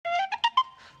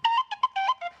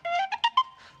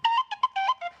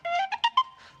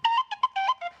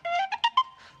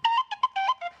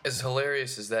As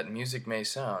hilarious as that music may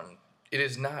sound, it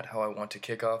is not how I want to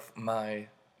kick off my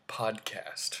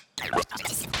podcast.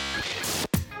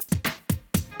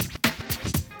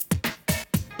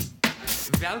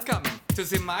 Welcome to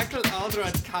the Michael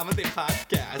Aldred Comedy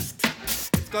Podcast.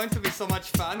 It's going to be so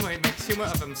much fun where he makes humor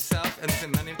of himself and the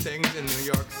many things in New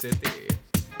York City.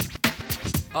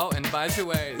 Oh, and by the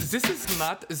way, this is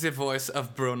not the voice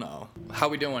of Bruno. How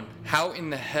we doing? How in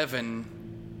the heaven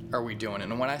are we doing?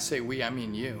 And when I say we, I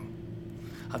mean you.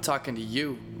 I'm talking to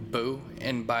you, boo.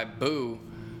 And by boo,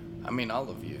 I mean all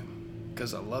of you.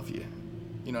 Because I love you.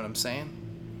 You know what I'm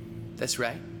saying? That's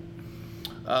right.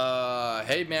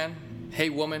 Hey man. Hey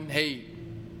woman. Hey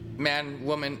man,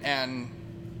 woman, and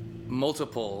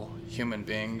multiple human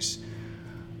beings.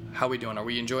 How we doing? Are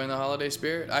we enjoying the holiday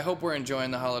spirit? I hope we're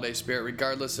enjoying the holiday spirit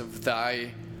regardless of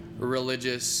thy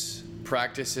religious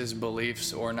practices,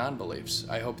 beliefs, or non-beliefs.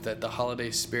 I hope that the holiday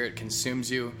spirit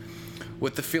consumes you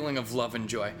with the feeling of love and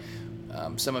joy.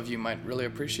 Some of you might really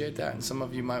appreciate that, and some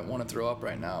of you might want to throw up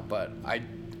right now, but I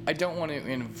don't want to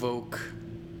invoke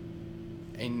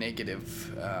a negative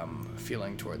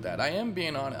feeling toward that. I am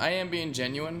being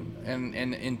genuine and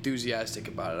enthusiastic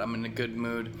about it. I'm in a good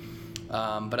mood,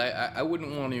 but I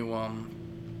wouldn't want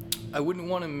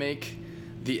to make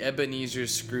the Ebenezer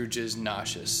Scrooges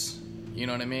nauseous. You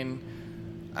know what I mean?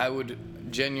 I would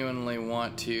genuinely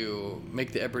want to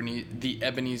make the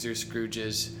Ebenezer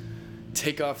Scrooges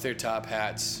take off their top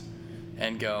hats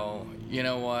and go, you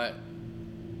know what?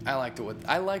 I like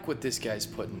what this guy's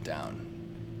putting down.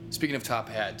 Speaking of top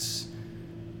hats,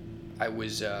 I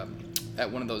was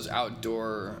at one of those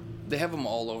outdoor. They have them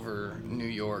all over New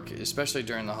York, especially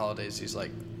during the holidays.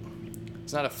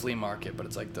 It's not a flea market, but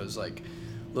it's like those like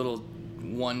little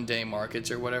one-day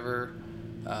markets or whatever.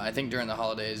 I think during the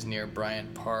holidays near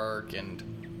Bryant Park and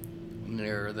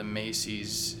near the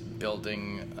Macy's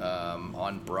building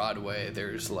on Broadway,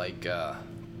 there's like a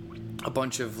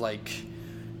bunch of like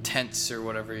tents or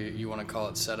whatever you want to call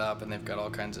it set up, and they've got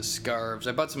all kinds of scarves.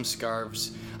 I bought some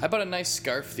scarves. I bought a nice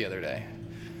scarf the other day.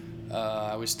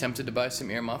 I was tempted to buy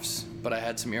some earmuffs, but I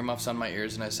had some earmuffs on my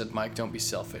ears, and I said, Mike, don't be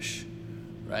selfish,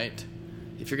 right?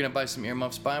 If you're going to buy some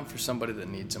earmuffs, buy them for somebody that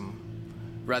needs them,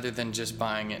 rather than just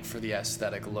buying it for the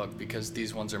aesthetic look, because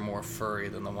these ones are more furry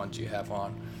than the ones you have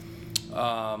on.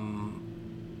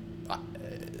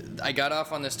 I got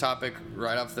off on this topic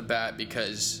right off the bat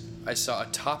because I saw a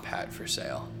top hat for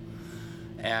sale,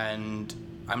 and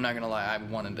I'm not gonna lie, I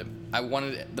wanted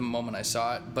it the moment I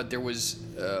saw it, but there was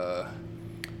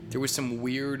some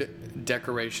weird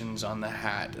decorations on the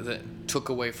hat that took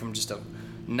away from just a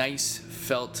nice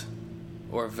felt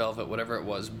or velvet, whatever it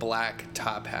was, black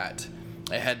top hat.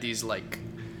 It had these like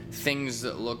things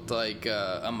that looked like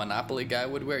a Monopoly guy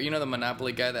would wear. You know the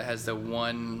Monopoly guy that has the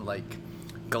one like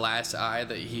glass eye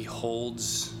that he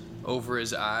holds over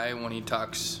his eye when he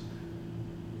talks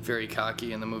very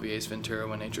cocky in the movie Ace Ventura: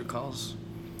 When Nature Calls?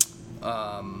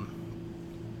 Well,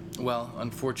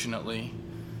 unfortunately,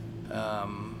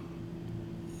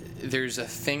 there's a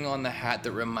thing on the hat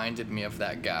that reminded me of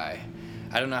that guy.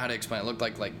 I don't know how to explain it. It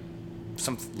looked like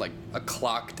some like a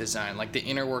clock design, like the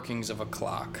inner workings of a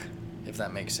clock, if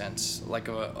that makes sense, like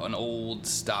an old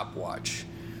stopwatch,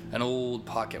 an old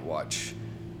pocket watch,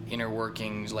 inner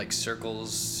workings, like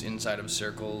circles inside of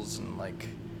circles and like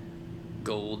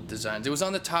gold designs. It was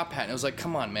on the top hat, and it was like,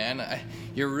 come on, man,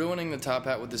 you're ruining the top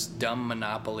hat with this dumb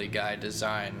Monopoly guy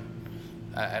design.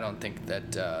 I don't think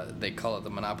that they call it the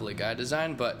Monopoly guy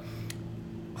design, but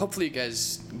hopefully you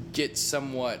guys get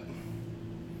somewhat.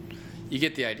 You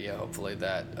get the idea, hopefully,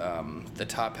 that the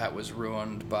top hat was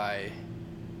ruined by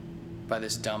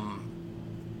this dumb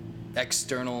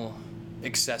external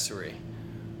accessory.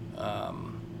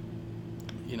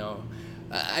 You know,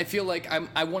 I feel like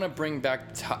I want to bring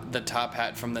back the top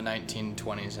hat from the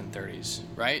 1920s and 30s,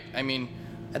 right? I mean,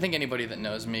 I think anybody that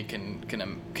knows me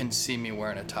can see me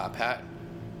wearing a top hat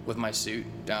with my suit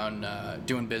down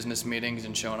doing business meetings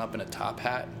and showing up in a top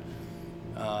hat.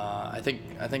 I think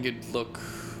it'd look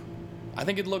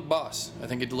boss. I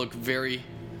think it'd look very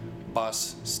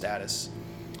boss status.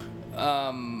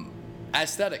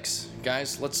 Aesthetics,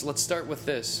 guys. Let's start with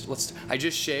this. I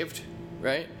just shaved,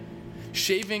 right?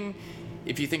 Shaving,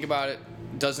 if you think about it,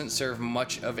 doesn't serve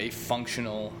much of a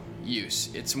functional use.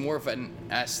 It's more of an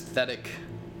aesthetic.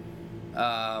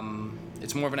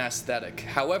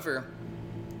 However,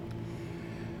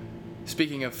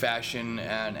 speaking of fashion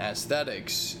and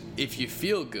aesthetics, if you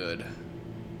feel good,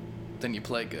 then you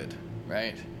play good,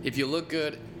 right? If you look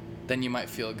good, then you might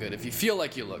feel good. If you feel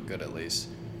like you look good, at least,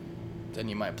 then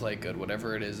you might play good,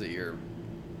 whatever it is that you're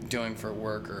doing for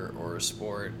work or a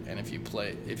sport, and if you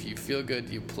feel good,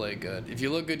 you play good. If you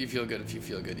look good, you feel good. If you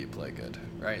feel good, you play good,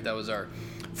 right? That was our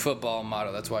football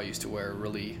motto. That's why I used to wear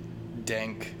really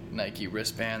dank Nike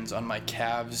wristbands on my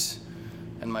calves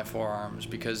and my forearms,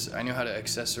 because I knew how to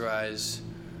accessorize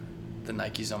the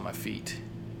Nikes on my feet.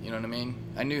 You know what I mean?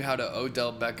 I knew how to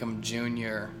Odell Beckham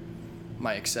Jr.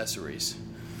 my accessories.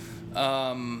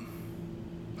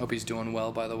 Hope he's doing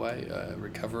well, by the way,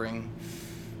 recovering.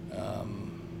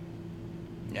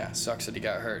 Yeah, sucks that he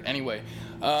got hurt. Anyway,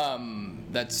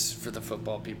 that's for the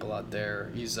football people out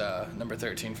there. He's number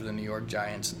 13 for the New York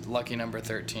Giants. Lucky number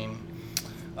 13.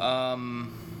 A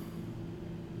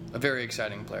very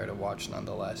exciting player to watch,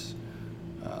 nonetheless.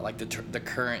 Like the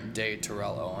current day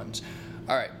Terrell Owens.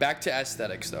 All right, back to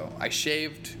aesthetics, though. I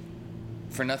shaved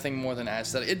for nothing more than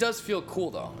aesthetic. It does feel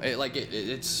cool, though.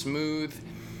 It's smooth.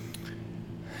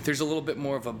 There's a little bit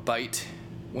more of a bite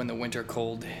when the winter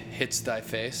cold hits thy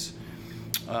face.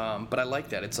 But I like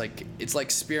that. It's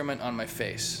like spearmint on my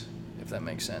face, if that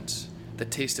makes sense. The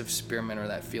taste of spearmint, or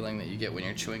that feeling that you get when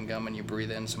you're chewing gum and you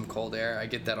breathe in some cold air, I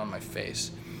get that on my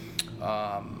face.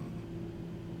 And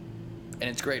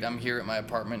it's great. I'm here at my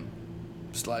apartment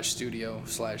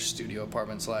 /studio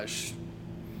apartment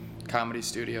 /comedy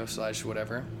studio /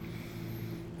 whatever.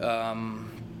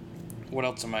 What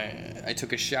else am I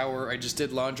took a shower. I just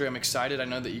did laundry. I'm excited. I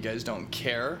know that you guys don't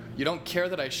care. You don't care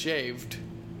that I shaved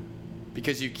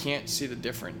because you can't see the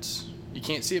difference. You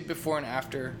can't see it before and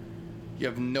after. You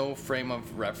have no frame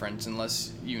of reference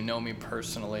unless you know me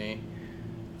personally.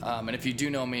 And if you do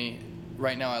know me,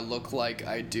 right now I look like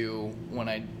I do when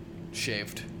I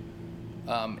shaved.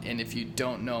 And if you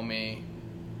don't know me,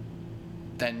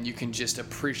 then you can just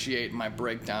appreciate my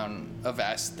breakdown of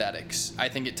aesthetics. I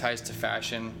think it ties to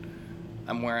fashion.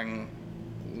 I'm wearing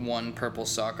one purple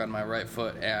sock on my right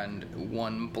foot and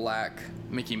one black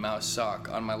Mickey Mouse sock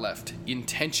on my left,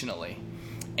 intentionally,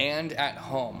 and at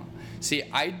home. See,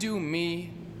 I do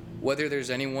me whether there's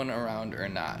anyone around or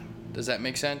not. Does that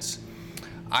make sense?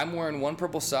 I'm wearing one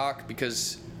purple sock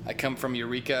because I come from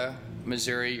Eureka,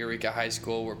 Missouri, Eureka High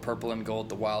School. We're purple and gold,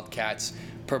 the Wildcats.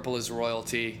 Purple is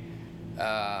royalty.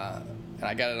 And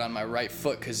I got it on my right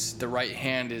foot because the right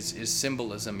hand is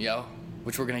symbolism, yo,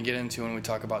 which we're going to get into when we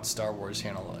talk about Star Wars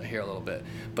here a little bit.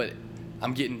 But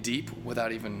I'm getting deep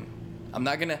without even...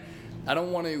 I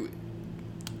don't want to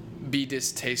be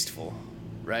distasteful,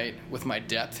 right, with my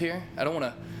depth here. I don't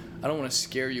want to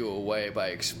scare you away by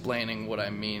explaining what I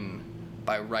mean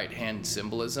by right hand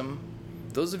symbolism.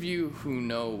 Those of you who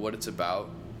know what it's about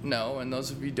know, and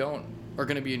those of you don't are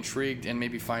going to be intrigued and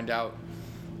maybe find out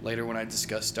later when I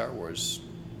discuss Star Wars.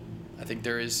 I think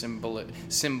there is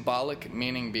symbolic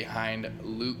meaning behind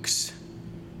Luke's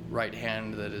right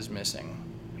hand that is missing.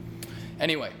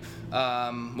 Anyway,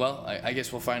 I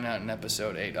guess we'll find out in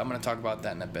episode 8. I'm going to talk about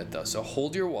that in a bit, though. So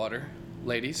hold your water,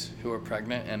 ladies who are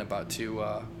pregnant and about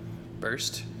to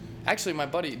burst. Actually, my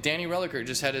buddy Danny Reliker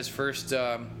just had his first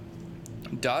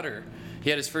daughter. He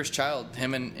had his first child,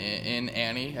 him and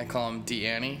Annie. I call him D.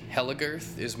 Annie.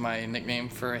 Helligirth is my nickname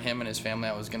for him and his family.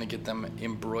 I was going to get them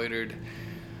embroidered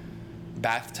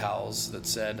bath towels that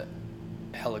said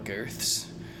Helligirths.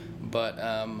 But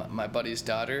my buddy's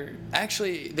daughter,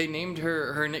 actually, they named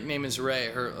her nickname is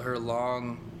Ray. Her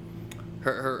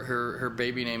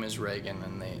baby name is Reagan,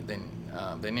 and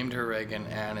they named her Reagan,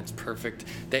 and it's perfect.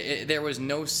 There was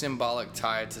no symbolic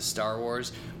tie to Star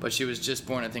Wars, but she was just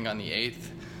born, I think, on the 8th.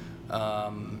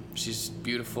 She's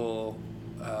beautiful.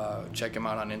 Check him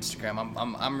out on Instagram.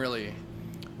 I'm really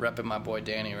repping my boy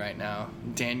Danny right now,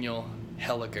 Daniel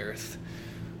Helligirth.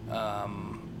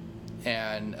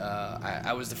 And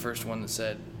I was the first one that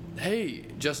said, "Hey,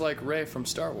 just like Rey from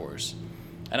Star Wars,"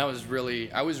 and I was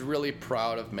really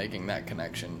proud of making that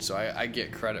connection. So I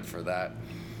get credit for that.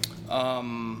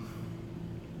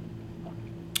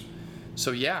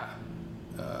 So yeah,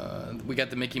 we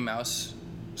got the Mickey Mouse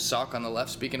sock on the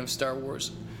left. Speaking of Star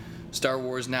Wars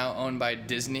now owned by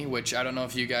Disney, which I don't know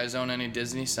if you guys own any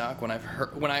Disney stock. When I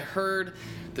heard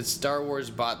that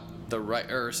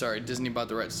Disney bought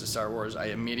the rights to Star Wars, I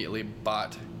immediately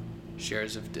bought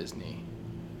shares of Disney.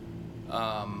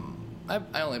 I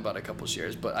only bought a couple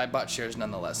shares, but I bought shares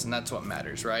nonetheless, and that's what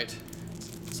matters, right?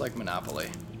 It's like Monopoly.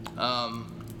 I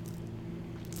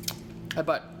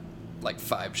bought like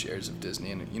 5 shares of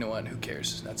Disney, and you know what? Who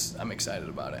cares? I'm excited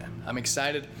about it. I'm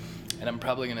excited, and I'm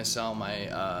probably gonna sell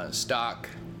my stock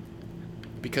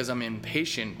because I'm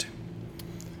impatient.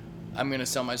 I'm going to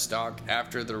sell my stock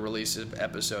after the release of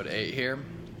episode 8 here.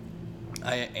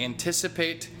 I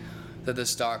anticipate that the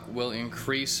stock will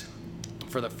increase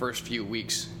for the first few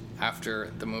weeks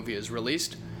after the movie is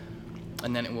released,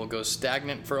 and then it will go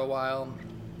stagnant for a while,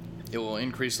 It will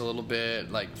increase a little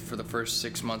bit, like for the first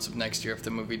 6 months of next year if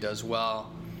the movie does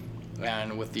well,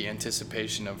 and with the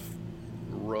anticipation of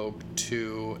Rogue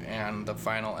 2 and the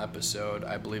final episode.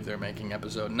 I believe they're making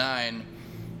episode 9,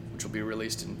 which will be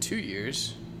released in 2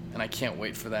 years, and I can't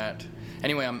wait for that.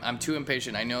 Anyway, I'm too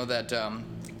impatient. I know that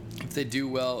if they do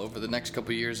well over the next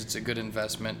couple of years, it's a good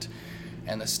investment,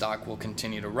 and the stock will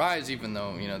continue to rise, even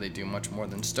though, you know, they do much more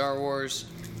than Star Wars.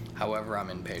 However, I'm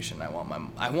impatient. I want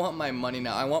my money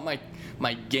now. I want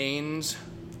my gains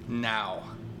now.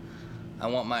 I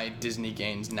want my Disney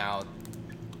gains now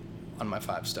on my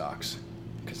 5 stocks,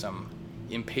 because I'm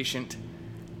impatient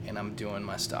and I'm doing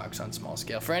my stocks on small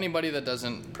scale. For anybody that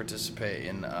doesn't participate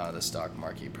in the stock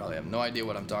market, you probably have no idea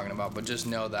what I'm talking about, but just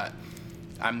know that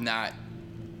I'm not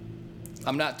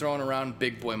throwing around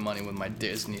big boy money with my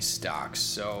Disney stocks,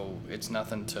 so it's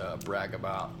nothing to brag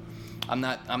about. I'm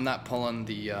not pulling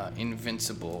the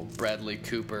invincible Bradley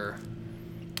Cooper,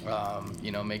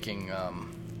 making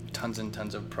tons and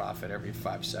tons of profit every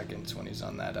 5 seconds when he's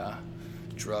on that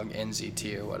drug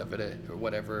NZT or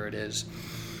whatever it is.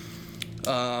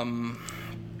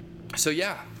 So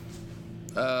yeah.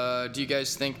 Do you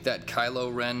guys think that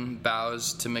Kylo Ren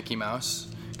bows to Mickey Mouse?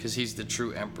 Because he's the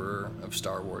true emperor of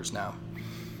Star Wars now.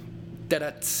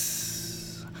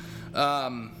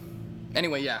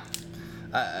 Anyway, yeah.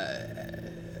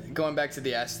 Going back to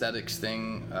the aesthetics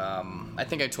thing, I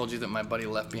think I told you that my buddy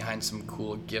left behind some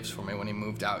cool gifts for me when he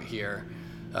moved out here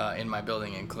in my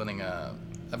building, including a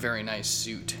very nice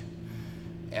suit.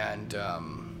 And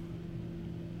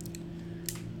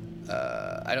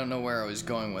I don't know where I was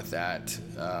going with that.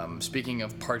 Speaking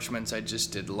of parchments, I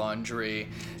just did laundry.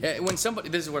 This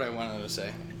is what I wanted to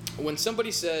say. When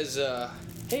somebody says,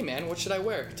 hey man, what should I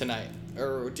wear tonight?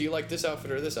 Or do you like this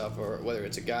outfit or this outfit? Or whether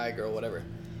it's a guy, girl, whatever.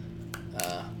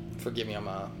 Forgive me, I'm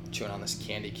chewing on this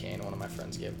candy cane. One of my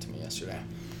friends gave it to me yesterday.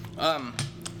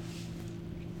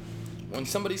 When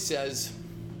somebody says,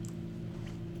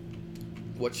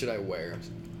 what should I wear?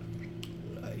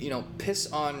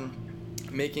 Piss on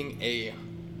making an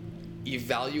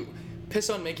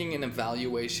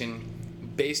evaluation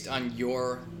based on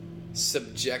your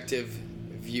subjective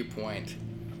viewpoint,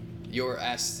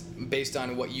 based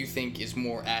on what you think is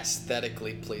more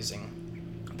aesthetically pleasing.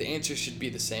 The answer should be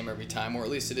the same every time, or at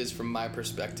least it is from my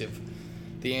perspective.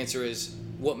 The answer is,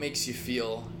 what makes you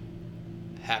feel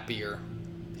happier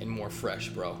and more fresh,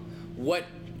 bro? What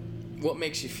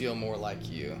makes you feel more like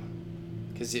you?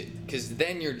 Because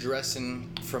then you're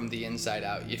dressing from the inside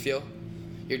out. You feel?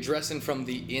 You're dressing from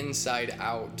the inside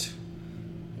out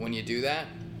when you do that.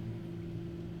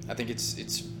 I think it's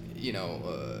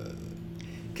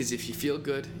because if you feel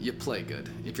good, you play good.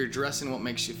 If you're dressing what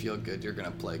makes you feel good, you're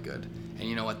gonna play good. And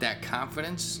you know what? That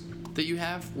confidence that you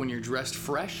have when you're dressed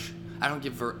fresh, I don't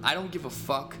give a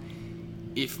fuck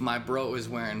if my bro is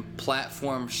wearing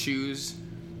platform shoes,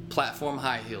 platform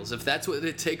high heels. If that's what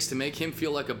it takes to make him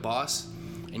feel like a boss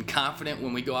and confident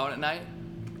when we go out at night,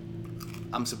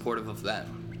 I'm supportive of that.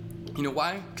 You know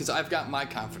why? Because I've got my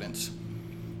confidence.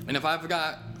 And if I've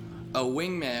got a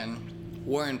wingman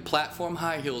wearing platform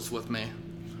high heels with me,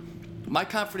 my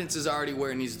confidence is already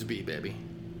where it needs to be, baby.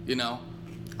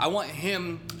 I want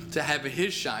him to have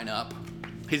his shine up,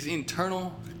 his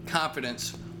internal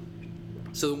confidence,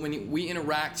 so that when we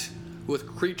interact with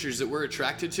creatures that we're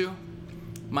attracted to,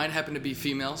 might happen to be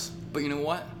females, but you know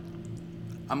what?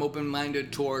 I'm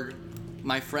open-minded toward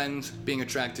my friends being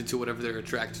attracted to whatever they're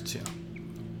attracted to.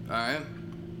 All right?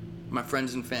 My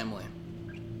friends and family.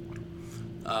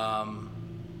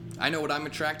 I know what I'm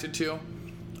attracted to,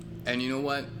 and you know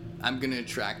what? I'm going to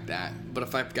attract that. But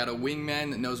if I've got a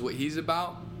wingman that knows what he's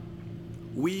about,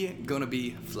 we going to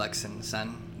be flexing,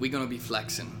 son. We going to be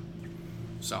flexing.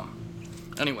 So,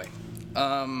 anyway,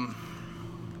 I'm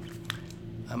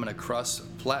going to cross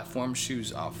platform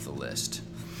shoes off the list.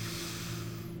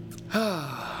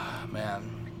 Man,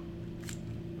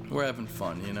 we're having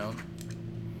fun,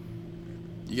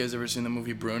 You guys ever seen the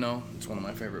movie Bruno? It's one of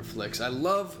my favorite flicks. I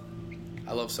love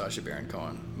Sacha Baron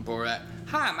Cohen. Borat.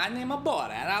 Hi, my name is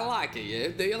Borat. I like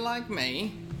it. Do you like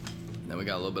me? And then we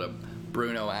got a little bit of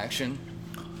Bruno action.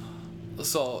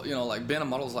 So, like being a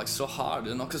model is like so hard,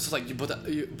 because it's like you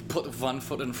put one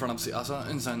foot in front of the other,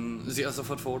 and then the other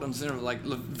foot forward, and then like,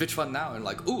 which one now? And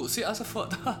like, ooh, the other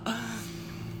foot.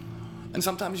 And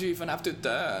sometimes you even have to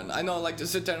turn. I know, like, to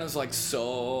sit down is like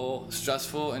so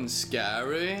stressful and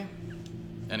scary.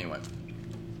 Anyway.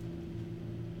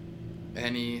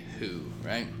 Anywho,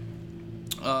 right?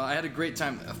 I had a great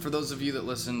time. For those of you that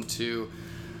listened to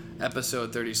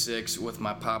episode 36 with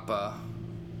my papa,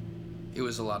 it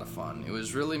was a lot of fun. It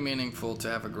was really meaningful to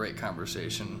have a great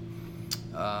conversation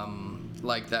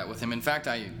like that with him. In fact,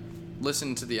 I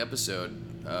listened to the episode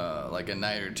like a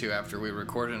night or two after we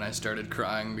recorded, and I started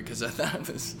crying because I thought it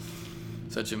was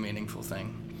such a meaningful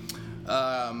thing.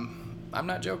 I'm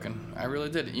not joking. I really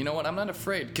did. You know what? I'm not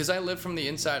afraid, because I live from the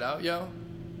inside out, yo.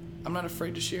 I'm not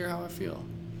afraid to share how I feel.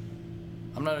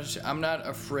 I'm not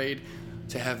afraid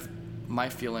to have my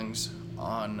feelings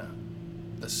on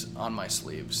my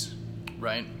sleeves,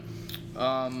 right?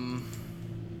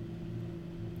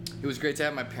 It was great to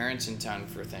have my parents in town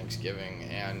for Thanksgiving,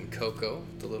 and Coco,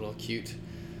 the little cute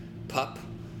pup,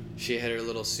 she had her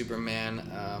little Superman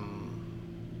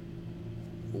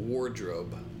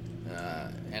wardrobe,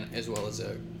 and as well as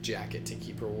a jacket to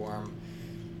keep her warm.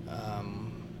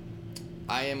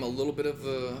 I am a little bit of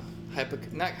a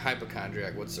not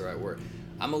hypochondriac, what's the right word?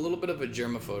 I'm a little bit of a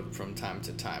germaphobe from time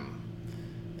to time.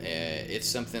 It's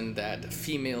something that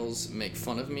females make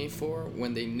fun of me for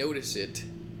when they notice it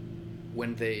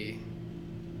when they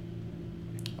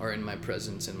are in my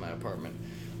presence in my apartment.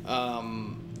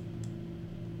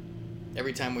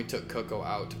 Every time we took Coco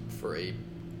out for a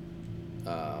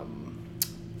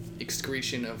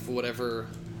excretion of whatever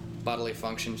bodily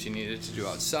function she needed to do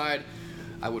outside,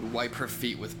 I would wipe her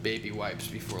feet with baby wipes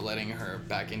before letting her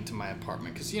back into my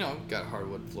apartment, because, got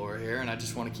hardwood floor here, and I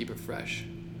just want to keep it fresh.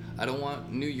 I don't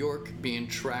want New York being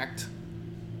tracked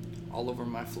all over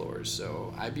my floors,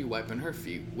 so I'd be wiping her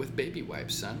feet with baby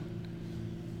wipes, son.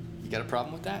 You got a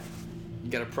problem with that? You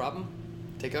got a problem?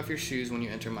 Take off your shoes when you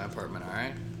enter my apartment,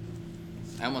 alright?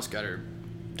 I almost got her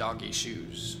doggy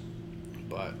shoes,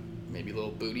 but maybe little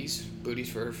booties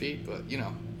for her feet, but, you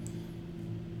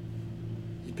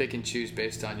pick and choose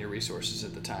based on your resources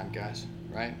at the time, guys,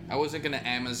 right? I wasn't going to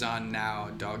Amazon Now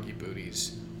doggy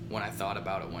booties when I thought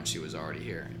about it when she was already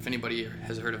here. If anybody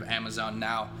has heard of Amazon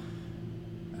Now,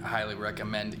 I highly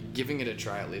recommend giving it a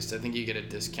try at least. I think you get a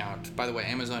discount. By the way,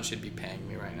 Amazon should be paying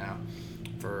me right now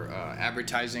for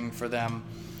advertising for them.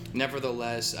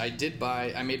 Nevertheless, I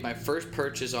made my first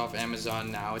purchase off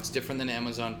Amazon Now. It's different than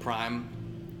Amazon Prime.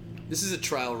 This is a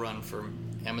trial run for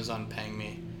Amazon paying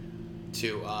me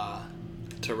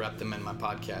to rep them in my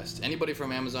podcast. Anybody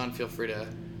from Amazon, feel free to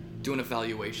do an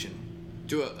evaluation.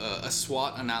 Do a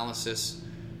SWOT analysis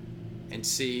and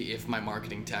see if my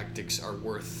marketing tactics are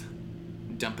worth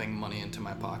dumping money into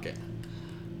my pocket.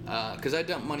 Because I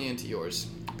dump money into yours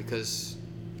because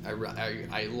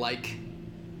I like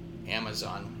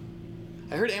Amazon.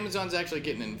 I heard Amazon's actually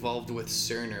getting involved with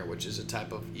Cerner, which is a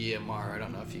type of EMR. I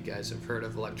don't know if you guys have heard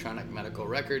of electronic medical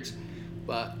records,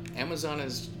 but Amazon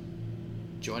is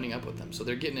joining up with them. So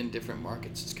they're getting in different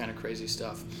markets. It's kind of crazy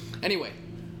stuff. Anyway,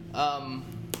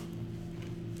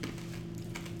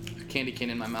 candy cane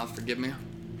in my mouth, forgive me.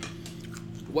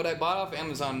 What I bought off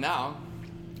Amazon Now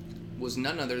was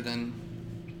none other than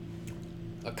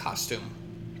a costume.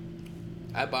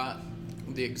 I bought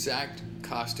the exact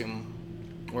costume,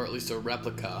 or at least a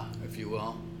replica, if you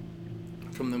will,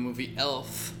 from the movie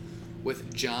Elf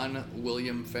with John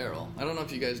William Farrell. I don't know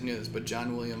if you guys knew this, but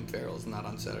John William Farrell is not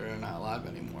on Saturday Night Live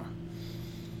anymore.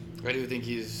 I do think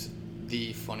he's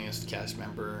the funniest cast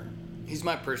member. In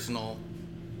my personal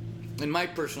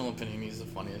opinion, he's the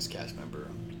funniest cast member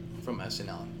from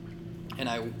SNL. And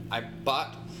I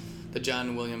bought the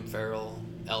John William Farrell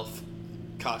Elf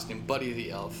costume, Buddy the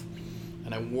Elf,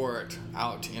 and I wore it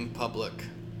out in public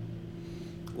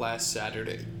last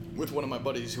Saturday with one of my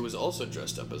buddies who was also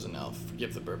dressed up as an elf.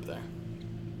 Forgive the burp there.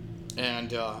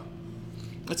 And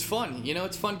it's fun,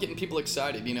 it's fun getting people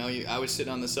excited. I was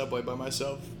sitting on the subway by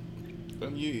myself.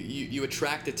 You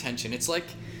attract attention. It's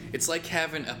like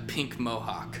having a pink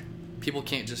mohawk. People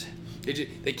can't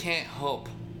they can't help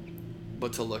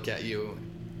but to look at you,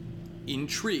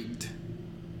 intrigued,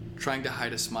 trying to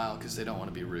hide a smile because they don't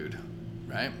want to be rude,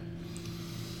 right?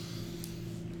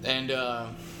 And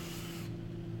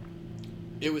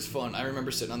it was fun. I remember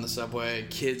sitting on the subway.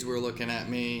 Kids were looking at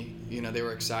me. They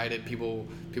were excited. People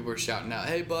were shouting out,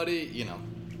 "Hey, buddy!"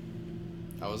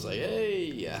 I was like,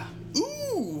 "Hey,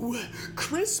 ooh,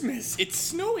 Christmas! It's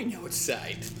snowing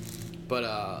outside." But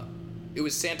it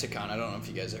was SantaCon. I don't know if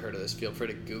you guys have heard of this. Feel free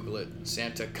to Google it.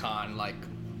 SantaCon, like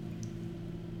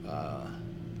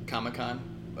Comic-Con,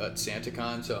 but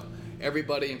SantaCon. So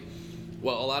everybody, a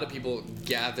lot of people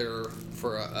gather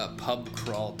for a pub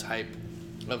crawl type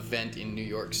event in New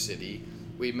York City.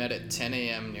 We met at 10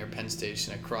 a.m. near Penn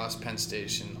Station, across Penn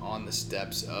Station, on the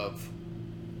steps of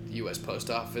the U.S. Post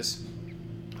Office.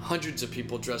 Hundreds of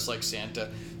people dressed like Santa.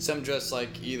 Some dressed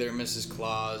like either Mrs.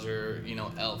 Claus or,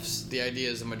 elves. The idea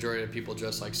is the majority of people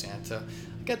dress like Santa.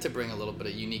 I got to bring a little bit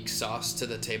of unique sauce to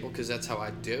the table because that's how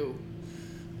I do.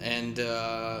 And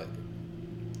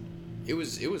it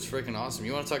was freaking awesome.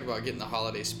 You want to talk about getting the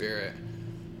holiday spirit.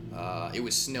 It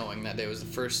was snowing that day. It was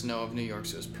the first snow of New York,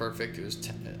 so it was perfect.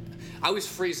 I was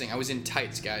freezing. I was in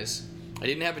tights, guys. I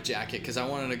didn't have a jacket because I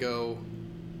wanted to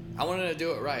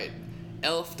do it right.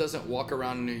 Elf doesn't walk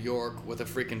around New York with a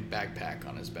freaking backpack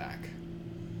on his back.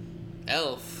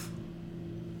 Elf,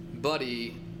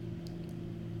 buddy,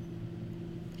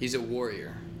 he's a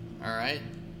warrior, all right?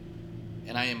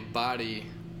 And I embody...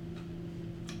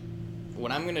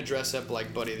 When I'm going to dress up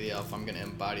like Buddy the Elf, I'm going to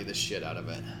embody the shit out of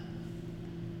it.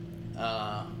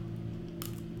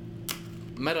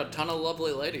 Met a ton of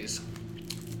lovely ladies.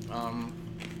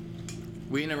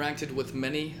 We interacted with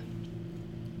many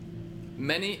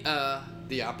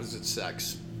the opposite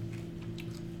sex.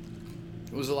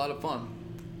 It was a lot of fun.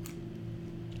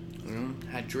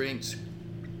 Had drinks.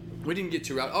 We didn't get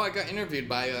too rowdy. Oh, I got interviewed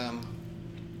by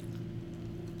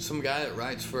some guy that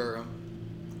writes for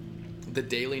the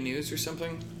Daily News or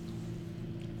something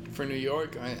for New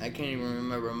York. I can't even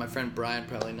remember. My friend Brian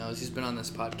probably knows. He's been on this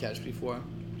podcast before.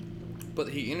 But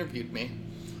he interviewed me.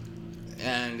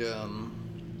 And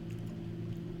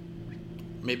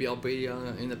maybe I'll be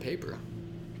in the paper.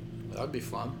 That would be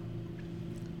fun.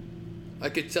 I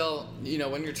could tell,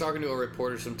 when you're talking to a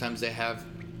reporter, sometimes they have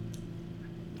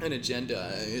an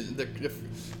agenda. The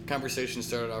conversation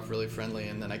started off really friendly,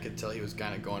 and then I could tell he was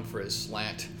kind of going for his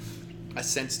slant. I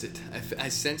sensed it. I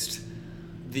sensed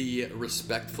the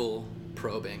respectful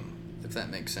probing, if that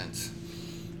makes sense,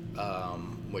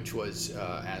 which was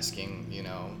asking,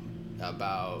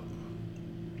 about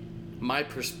my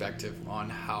perspective on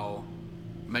how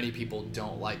many people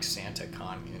don't like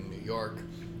SantaCon in New York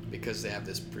because they have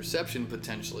this perception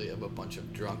potentially of a bunch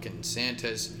of drunken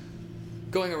Santas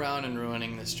going around and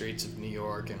ruining the streets of New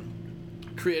York and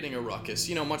creating a ruckus,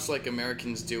 much like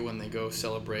Americans do when they go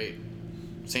celebrate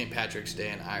St. Patrick's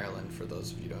Day in Ireland. For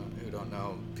those of you who don't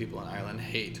know, people in Ireland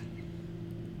hate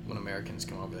when Americans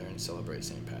come over there and celebrate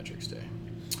St. Patrick's Day.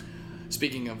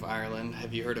 Speaking of Ireland,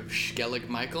 have you heard of Skellig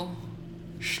Michael?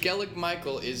 Skellig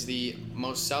Michael is the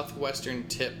most southwestern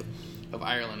tip of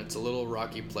Ireland. It's a little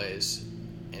rocky place,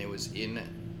 and it was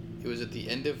at the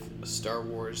end of Star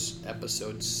Wars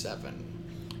Episode 7.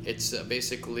 It's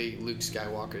basically Luke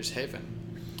Skywalker's haven.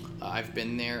 I've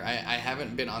been there. I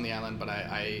haven't been on the island, but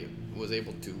I was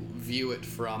able to view it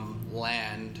from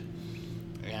land,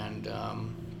 and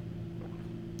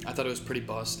I thought it was pretty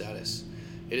boss status.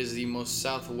 It is the most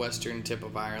southwestern tip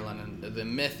of Ireland, and the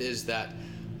myth is that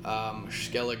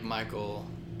Skellig Michael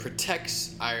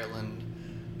protects Ireland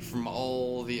from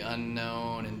all the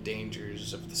unknown and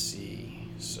dangers of the sea,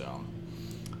 so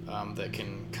that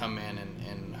can come in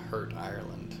and hurt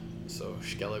Ireland. So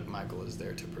Skellig Michael is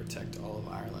there to protect all of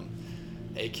Ireland,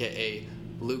 aka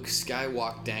Luke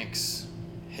Skywalkdank's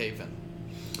haven.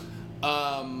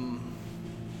 I'd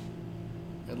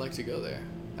like to go there.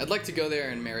 I'd like to go there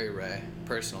and marry Ray,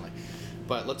 personally.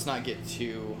 But let's not get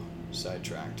too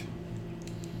sidetracked.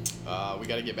 We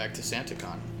got to get back to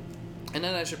SantaCon. And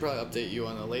then I should probably update you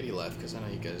on the lady life, because I know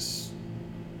you guys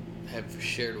have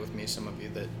shared with me, some of you,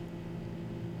 that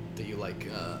you like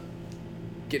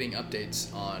getting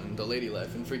updates on the lady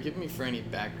life. And forgive me for any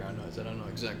background noise. I don't know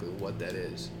exactly what that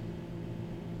is.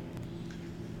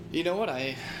 You know what?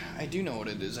 I do know what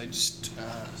it is. I just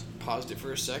paused it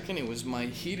for a second. It was my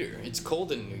heater. It's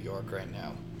cold in New York right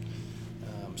now.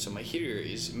 So my heater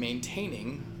is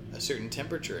maintaining a certain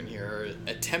temperature in here, or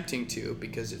attempting to,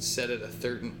 because it's set at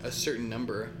a certain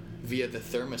number via the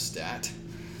thermostat.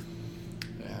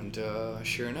 And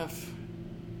sure enough,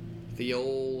 the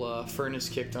old furnace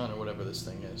kicked on, or whatever this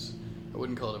thing is. I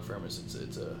wouldn't call it a furnace.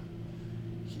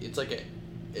 It's like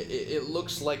it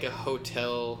looks like a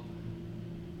hotel.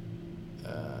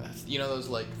 Those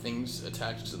like things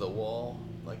attached to the wall,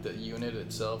 like the unit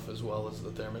itself as well as the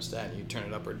thermostat, and you turn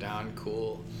it up or down,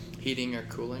 cool, heating or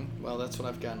cooling. Well, that's what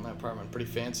I've got in my apartment. Pretty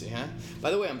fancy, huh?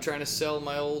 By the way, I'm trying to sell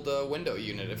my old window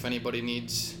unit. If anybody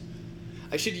needs,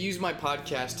 I should use my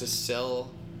podcast to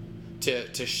sell,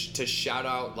 to shout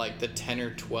out like the 10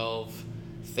 or 12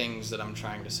 things that I'm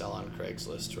trying to sell on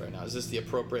Craigslist right now. Is this the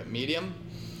appropriate medium?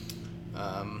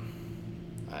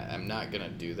 I'm not gonna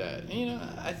do that.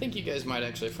 I think you guys might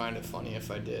actually find it funny if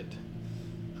I did.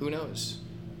 Who knows?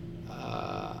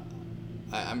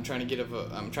 I'm trying to get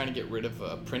rid of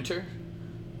a printer,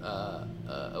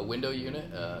 a window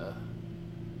unit,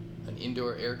 an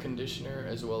indoor air conditioner,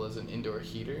 as well as an indoor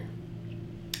heater,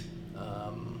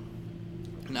 an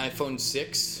iPhone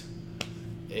 6,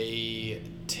 a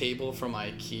table from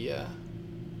IKEA,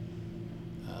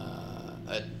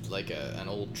 an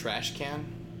old trash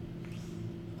can.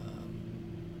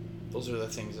 Those are the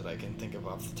things that I can think of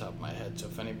off the top of my head. So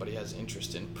if anybody has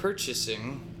interest in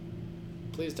purchasing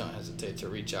please don't hesitate to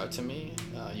reach out to me.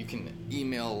 You can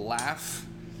email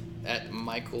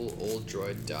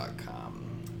laugh@michaeloldroyd.com.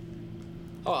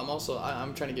 Oh,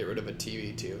 I'm trying to get rid of a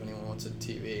TV too. If anyone wants a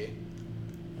TV,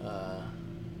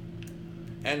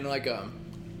 and like a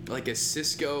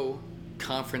Cisco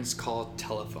conference call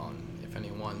telephone. If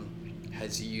anyone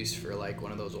has use for like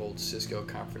one of those old Cisco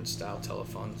conference style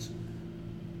telephones.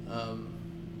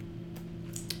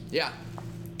 Yeah,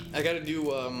 I got to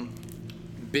do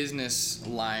business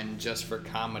line just for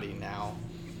comedy now,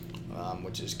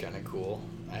 which is kind of cool.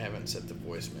 I haven't set the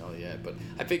voicemail yet, but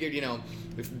I figured,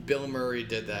 if Bill Murray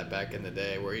did that back in the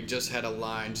day where he just had a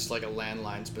line, just like a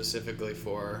landline specifically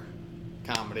for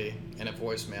comedy and a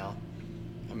voicemail,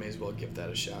 I may as well give that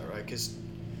a shot, right? Because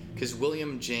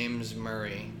William James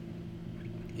Murray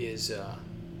is,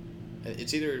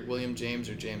 it's either William James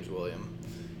or James William.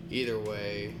 Either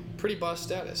way, pretty boss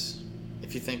status,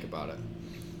 if you think about it.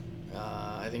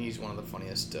 I think he's one of the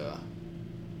funniest of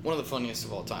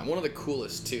all time. One of the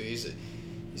coolest too. He's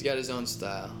got his own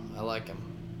style. I like him.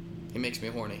 He makes me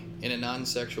horny in a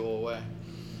non-sexual way.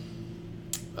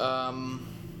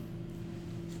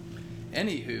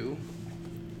 Anywho,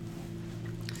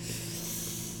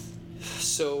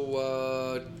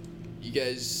 so you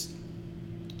guys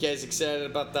excited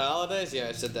about the holidays? Yeah,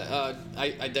 I said that.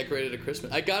 I decorated a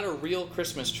Christmas. I got a real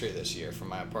Christmas tree this year for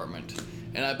my apartment,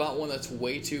 and I bought one that's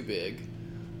way too big.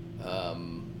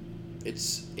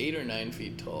 It's 8 or 9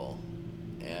 feet tall,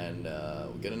 and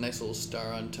we got a nice little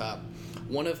star on top.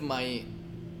 One of my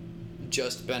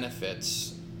Just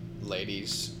Benefits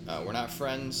ladies, we're not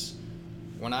friends.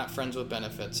 We're not friends with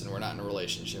benefits, and we're not in a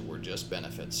relationship. We're just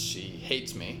benefits. She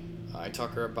hates me. I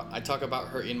talk about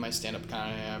her in my stand-up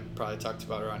comedy. I probably talked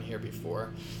about her on here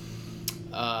before.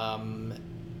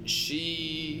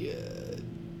 She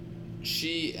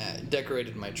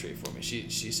decorated my tree for me.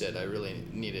 She said I really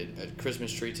needed a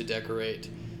Christmas tree to decorate.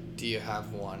 Do you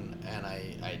have one? And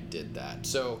I did that.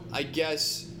 So I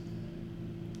guess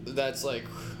that's like,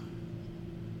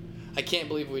 I can't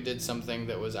believe we did something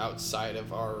that was outside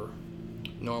of our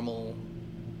normal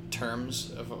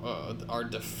terms of our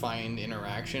defined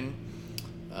interaction.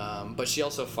 But she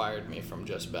also fired me from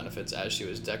Just Benefits as she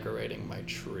was decorating my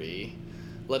tree,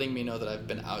 letting me know that I've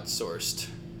been outsourced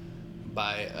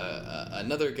by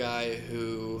another guy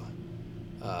who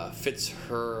fits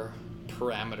her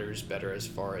parameters better as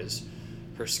far as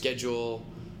her schedule,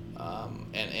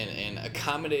 and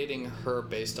accommodating her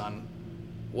based on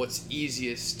what's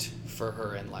easiest for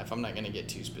her in life. I'm not going to get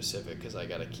too specific because I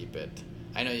got to keep it.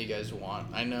 I know you guys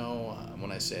I know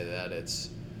when I say that, it's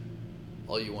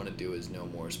all you want to do is know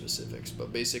more specifics,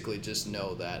 but basically just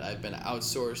know that I've been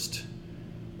outsourced,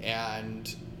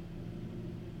 and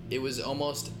it was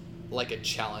almost like a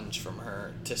challenge from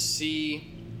her to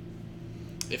see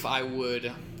if I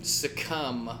would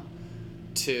succumb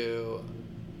to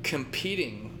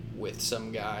competing with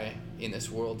some guy in this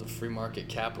world of free market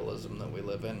capitalism that we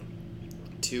live in,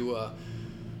 to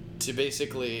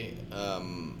basically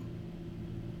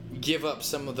give up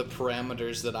some of the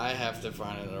parameters that I have to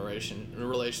find in a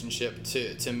relationship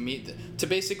to meet, to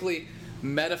basically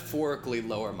metaphorically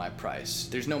lower my price.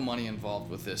 There's no money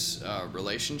involved with this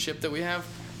relationship that we have,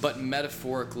 but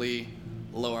metaphorically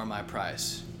lower my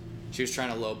price. She was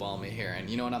trying to lowball me here, and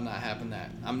you know what? I'm not having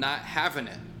that. I'm not having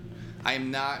it. I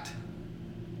am not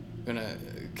gonna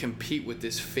compete with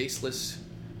this faceless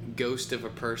ghost of a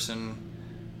person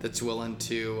that's willing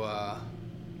to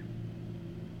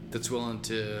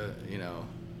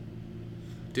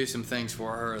do some things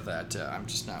for her that I'm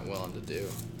just not willing to do.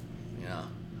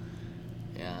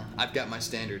 Yeah, I've got my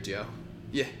standards, yo.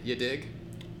 Yeah, you dig?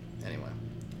 Anyway,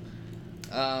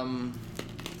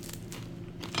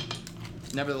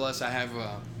 nevertheless, I have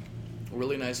a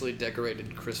really nicely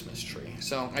decorated Christmas tree.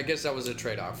 So I guess that was a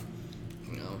trade-off.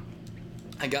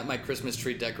 I got my Christmas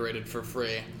tree decorated for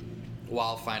free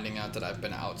while finding out that I've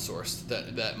been outsourced.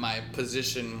 That my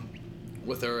position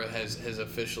with her has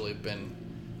officially been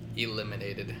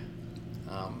eliminated.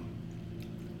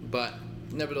 But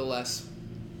nevertheless,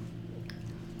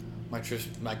 my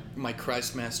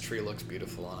Christmas tree looks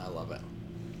beautiful, and I love it.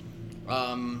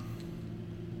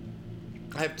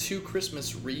 I have 2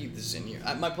 Christmas wreaths in here.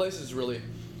 My place is really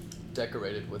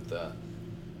decorated with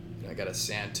I got a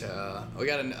Santa. We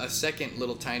got a second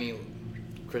little tiny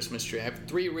Christmas tree. I have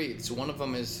 3 wreaths. One of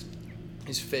them is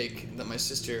fake. That my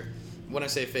sister. When I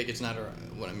say fake, it's not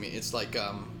what I mean. It's like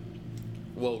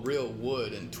real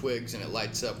wood and twigs, and it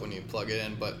lights up when you plug it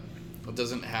in, but it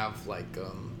doesn't have like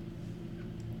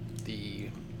the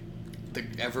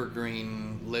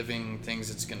evergreen living things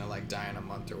that's gonna like die in a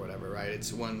month or whatever, right?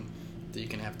 It's one that you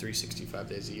can have 365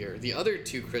 days a year. The other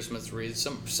 2 Christmas wreaths,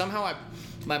 somehow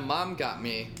my mom got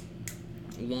me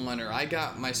one, or I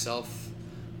got myself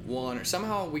one, or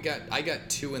somehow I got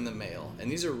 2 in the mail,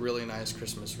 and these are really nice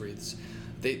Christmas wreaths.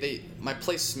 My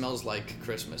place smells like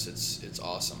Christmas. It's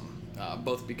awesome.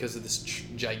 Both because of this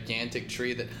gigantic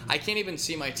tree that I can't even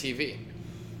see my TV.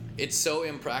 It's so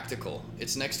impractical.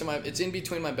 It's in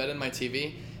between my bed and my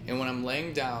TV, and when I'm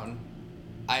laying down,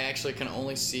 I actually can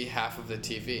only see half of the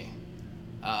TV.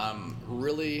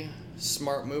 Really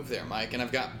smart move there, Mike. And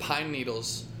I've got pine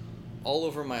needles all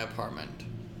over my apartment.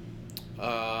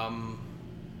 I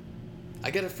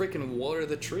gotta freaking water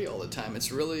the tree all the time.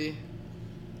 It's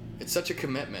such a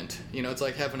commitment. You know, it's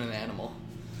like having an animal.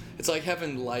 It's like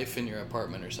having life in your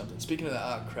apartment or something. Speaking of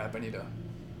that, crap, I need to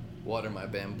water my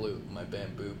bamboo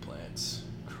plants.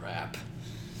 Crap.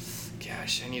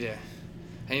 Gosh, I need to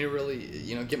really,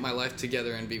 get my life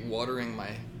together and be watering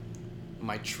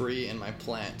my tree and my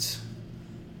plants.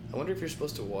 I wonder if you're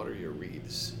supposed to water your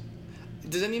wreaths.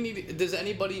 Does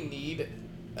anybody need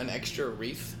an extra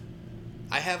wreath?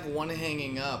 I have one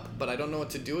hanging up, but I don't know what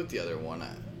to do with the other one.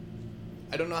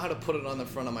 I don't know how to put it on the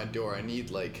front of my door. I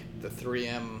need like the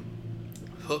 3M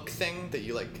hook thing that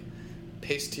you like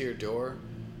paste to your door,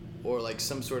 or like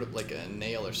some sort of like a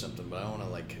nail or something. But I don't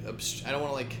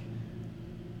want to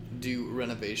do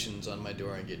renovations on my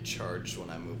door and get charged when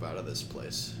I move out of this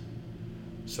place.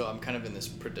 So I'm kind of in this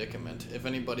predicament. If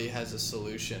anybody has a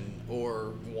solution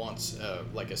or wants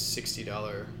like a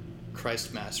 $60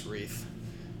 Christmas wreath,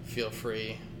 feel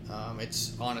free.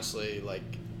 It's honestly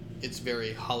it's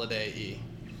very holiday-y.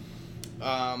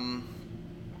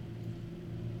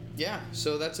 Yeah,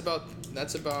 so that's about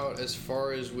as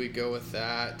far as we go with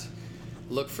that.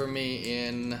 Look for me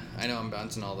in, I know I'm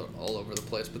bouncing all over the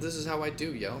place, but this is how I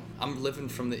do, yo. I'm living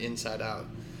from the inside out.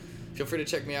 Feel free to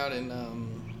check me out in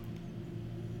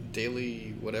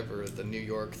daily whatever, the New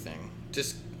York thing.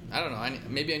 Just, I don't know,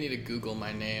 maybe I need to Google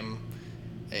my name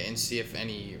and see if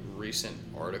any recent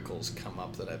articles come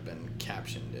up that I've been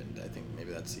captioned, and I think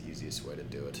maybe that's the easiest way to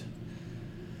do it.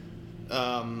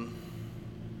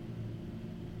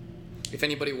 If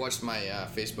anybody watched my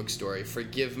Facebook story,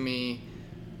 forgive me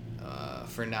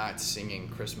for not singing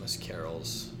Christmas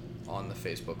carols on the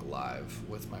Facebook Live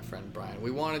with my friend Brian.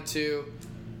 We wanted to,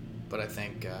 but I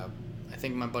think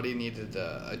my buddy needed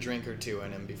a drink or two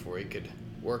in him before he could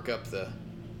work up the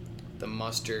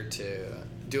muster to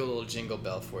do a little jingle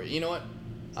bell for you. You know what?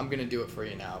 I'm gonna do it for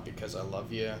you now because I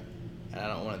love you, and I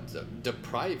don't want to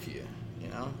deprive you. You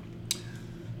know.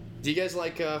 Do you guys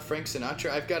like Frank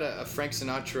Sinatra? I've got a Frank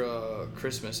Sinatra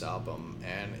Christmas album,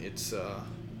 and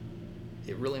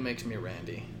it really makes me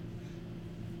randy.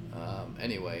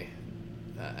 Anyway,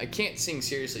 I can't sing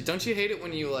seriously. Don't you hate it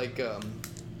when you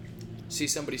see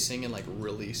somebody singing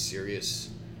really serious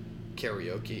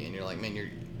karaoke, and you're like, man,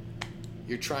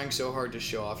 you're trying so hard to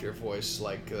show off your voice,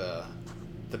 like the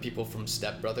people from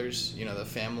Step Brothers, the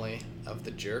family of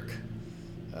the jerk.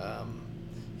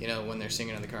 When they're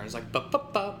singing in the car, and it's like, ba ba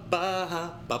ba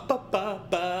ba ba ba ba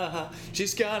ba,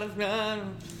 she's got a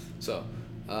run. So,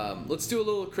 let's do a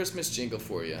little Christmas jingle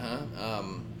for you, huh?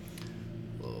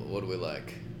 What do we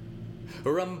like?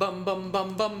 Rum bum bum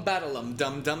bum bum battlum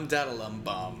dum dum daddalum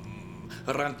bum.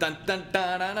 Run dun dun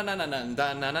dun dun dun dun dun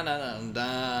dun dun dun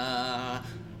dun.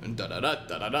 Da da da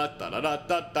da da da da da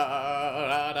da da da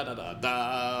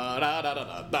da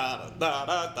da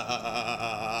da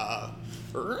da.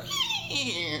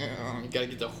 You gotta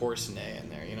get the horse neigh in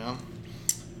there,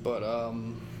 But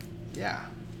yeah,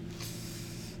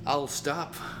 I'll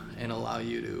stop and allow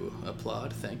you to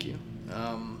applaud. Thank you.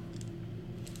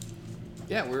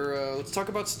 Yeah, let's talk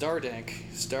about Star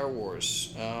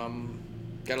Wars.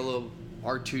 Got a little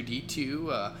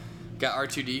R2D2. Got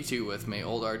R2D2 with me,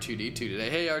 old R2D2 today.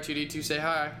 Hey, R2D2, say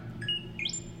hi.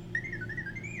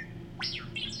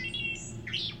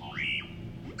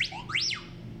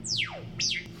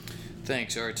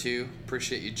 Thanks, R2.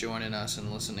 Appreciate you joining us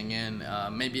and listening in.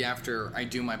 Maybe after I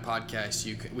do my podcast,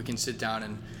 we can sit down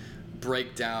and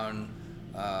break down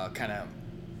kind of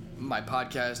my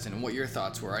podcast and what your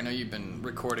thoughts were. I know you've been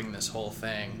recording this whole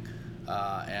thing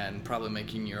and probably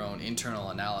making your own internal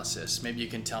analysis. Maybe you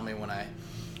can tell me when I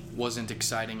wasn't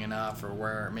exciting enough, or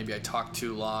where maybe I talked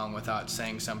too long without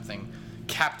saying something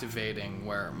captivating,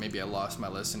 where maybe I lost my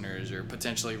listeners or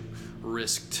potentially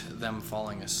risked them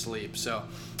falling asleep. So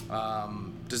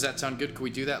does that sound good? Can we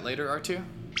do that later, R2?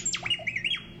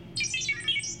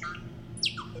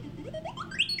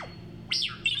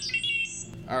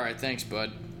 All right, thanks,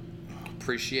 bud.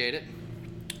 Appreciate it.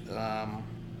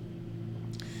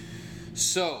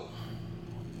 So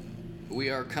we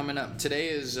are coming up. Today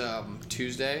is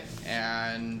Tuesday,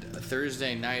 and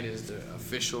Thursday night is the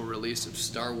official release of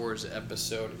Star Wars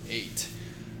Episode 8.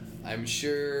 I'm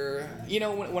sure,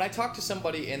 when I talk to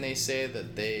somebody and they say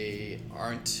that they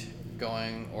aren't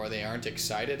going or they aren't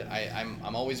excited,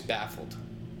 I'm always baffled,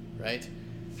 right?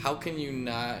 How can you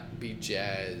not be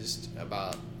jazzed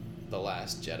about The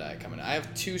Last Jedi coming? I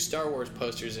have 2 Star Wars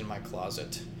posters in my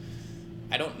closet.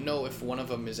 I don't know if one of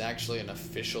them is actually an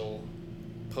official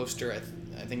poster.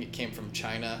 I think it came from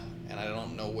China, and I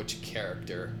don't know which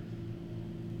character.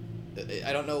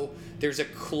 I don't know. There's a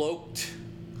cloaked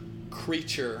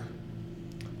creature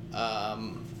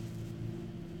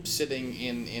sitting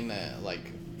in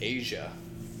Asia,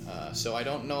 so I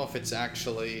don't know if it's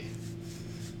actually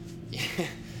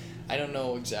I don't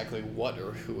know exactly what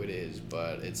or who it is,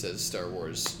 but it says Star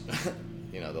Wars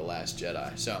The Last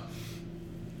Jedi, so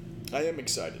I am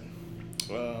excited.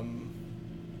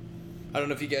 I don't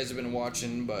know if you guys have been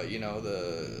watching, but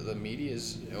the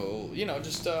media's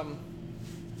just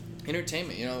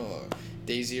entertainment.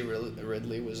 Daisy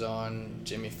Ridley was on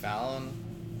Jimmy Fallon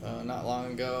not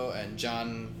long ago, and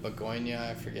John Begonia,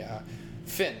 I forget how,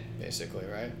 Finn, basically,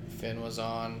 right? Finn was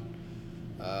on.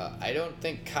 I don't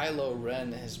think Kylo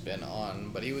Ren has been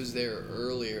on, but he was there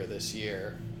earlier this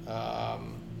year. I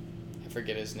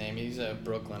forget his name. He's a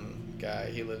Brooklyn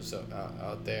guy. He lives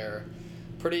out there.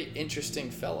 Pretty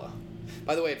interesting fella.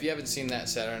 By the way, if you haven't seen that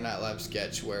Saturday Night Live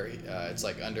sketch where it's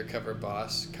like undercover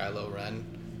boss Kylo Ren,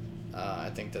 I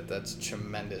think that's a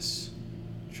tremendous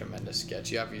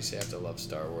sketch. You obviously have to love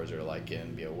Star Wars or like it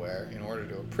and be aware in order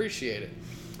to appreciate it.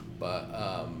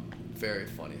 But very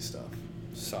funny stuff.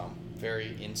 So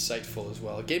very insightful as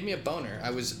well. It gave me a boner.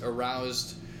 I was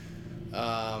aroused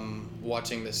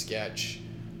watching the sketch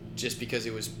just because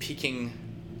it was piquing.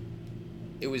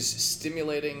 It was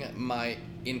stimulating my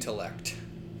intellect.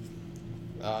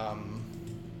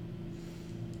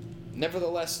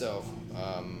 Nevertheless, though,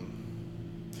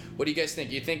 what do you guys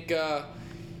think? You think,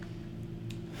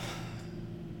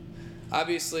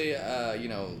 obviously,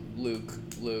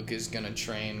 Luke is gonna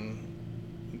train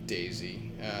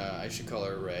Daisy. I should call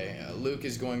her Rey. Luke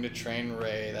is going to train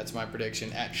Rey. That's my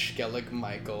prediction at Skellig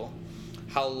Michael.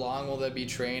 How long will they be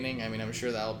training? I mean, I'm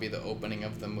sure that'll be the opening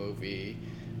of the movie,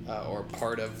 or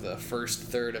part of the first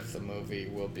third of the movie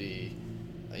will be.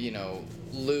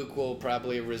 Luke will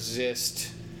probably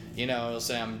resist. He'll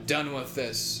say, "I'm done with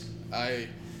this."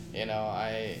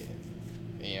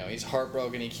 He's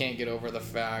heartbroken. He can't get over the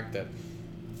fact that,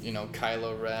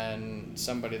 Kylo Ren,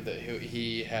 somebody that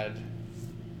he had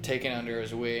taken under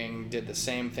his wing, did the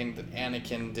same thing that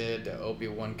Anakin did to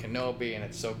Obi-Wan Kenobi, and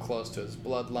it's so close to his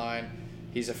bloodline.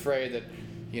 He's afraid that,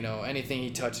 anything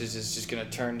he touches is just going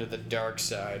to turn to the dark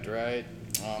side, right?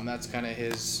 That's kind of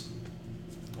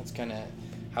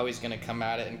how he's going to come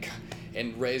at it,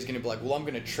 and Rey's going to be like, well, I'm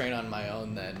going to train on my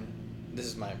own then. This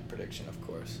is my prediction, of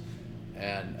course.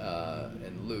 And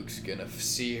Luke's going to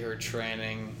see her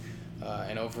training,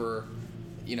 and over,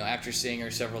 after seeing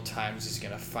her several times, he's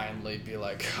going to finally be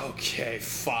like, okay,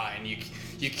 fine,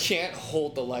 you can't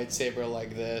hold the lightsaber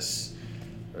like this,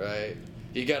 right?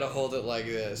 You got to hold it like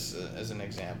this, as an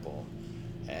example.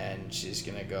 And she's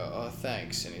going to go, oh,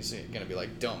 thanks. And he's going to be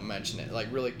like, don't mention it. Like,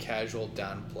 really casual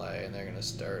downplay. And they're going to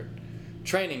start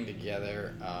training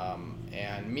together.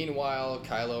 And meanwhile,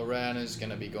 Kylo Ren is going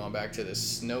to be going back to the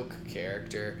Snoke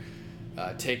character,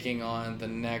 taking on the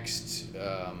next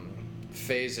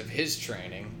phase of his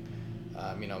training.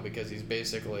 Because he's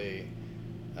basically...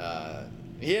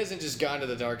 he hasn't just gone to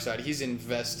the dark side. He's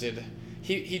invested...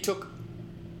 He took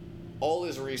all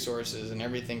his resources and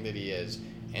everything that he is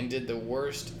and did the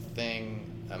worst thing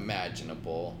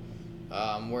imaginable,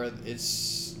 where it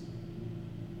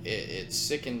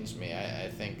sickens me. I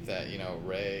think that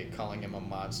Rey calling him a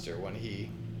monster when he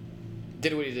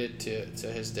did what he did to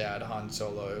his dad Han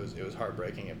Solo, it was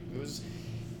heartbreaking.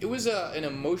 It was an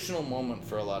emotional moment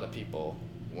for a lot of people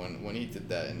when he did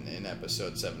that in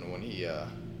Episode 7, when he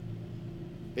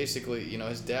basically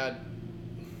his dad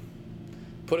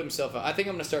put himself out. I think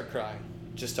I'm gonna start crying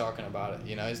just talking about it.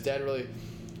 His dad really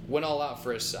went all out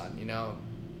for his son.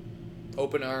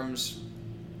 Open arms,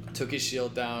 took his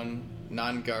shield down,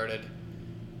 non-guarded,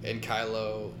 and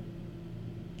Kylo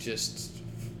just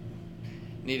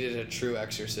needed a true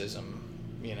exorcism,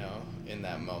 in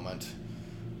that moment.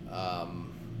 And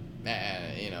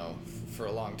for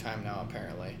a long time now,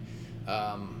 apparently.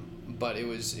 But it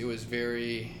was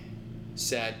very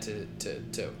sad to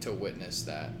witness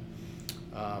that.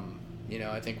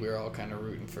 I think we were all kind of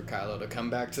rooting for Kylo to come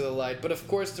back to the light. But of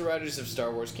course, the writers of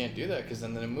Star Wars can't do that, because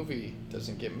then the movie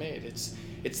doesn't get made. It's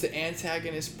the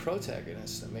antagonist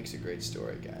protagonist that makes a great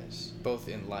story, guys. Both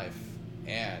in life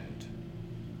and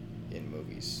in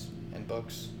movies and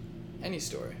books, any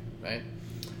story, right?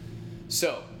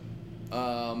 So,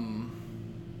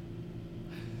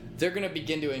 they're going to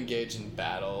begin to engage in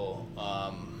battle,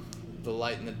 the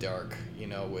light and the dark,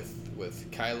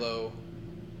 with Kylo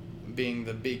being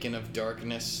the beacon of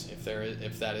darkness,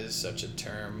 if that is such a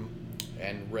term,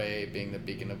 and Rey being the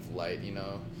beacon of light.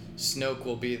 Snoke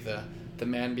will be the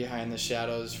man behind the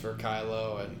shadows for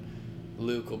Kylo, and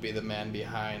Luke will be the man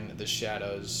behind the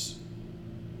shadows,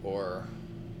 or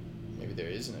maybe there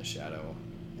isn't a shadow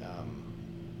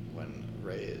when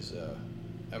Rey is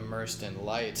immersed in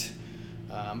light.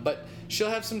 But she'll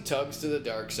have some tugs to the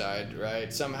dark side,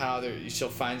 right? Somehow she'll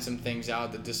find some things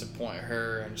out that disappoint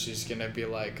her, and she's going to be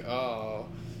like, oh,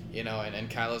 and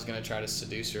Kylo's going to try to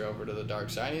seduce her over to the dark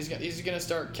side. And he's going to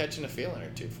start catching a feeling or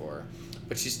two for her.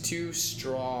 But she's too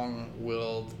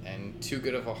strong-willed and too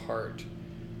good of a heart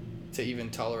to even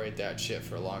tolerate that shit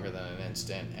for longer than an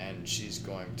instant, and she's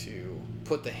going to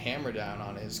put the hammer down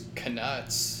on his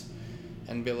knuts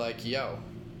and be like, yo,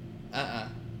 and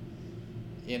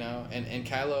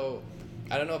Kylo,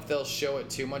 I don't know if they'll show it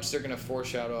too much. They're going to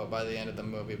foreshadow it by the end of the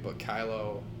movie, but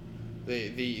Kylo,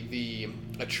 the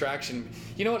attraction,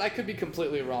 you know what, I could be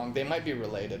completely wrong. They might be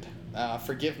related.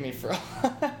 Forgive me for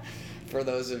for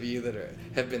those of you that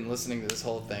have been listening to this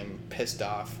whole thing pissed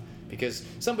off, because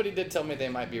somebody did tell me they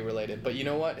might be related. But you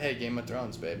know what? Hey, Game of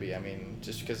Thrones, baby. I mean,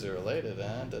 just because they're related,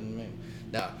 doesn't mean...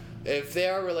 No. If they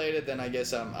are related, then I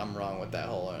guess I'm wrong with that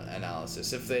whole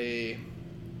analysis. If they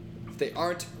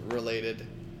aren't related,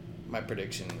 my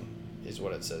prediction is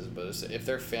what it says. But if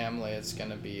they're family, it's going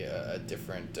to be a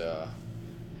different...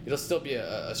 it'll still be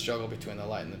a struggle between the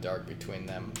light and the dark between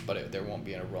them, but there won't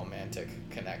be a romantic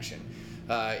connection.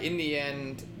 In the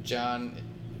end, Jon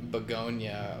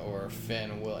Begonia or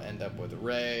Finn will end up with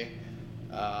Rey.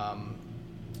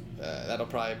 That'll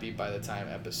probably be by the time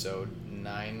episode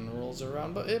 9 rolls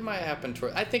around, but it might happen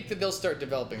I think that they'll start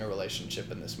developing a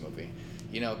relationship in this movie.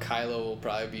 Kylo will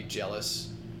probably be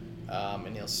jealous,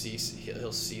 and he'll see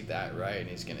that, right? And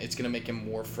it's gonna make him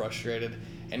more frustrated.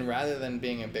 And rather than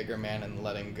being a bigger man and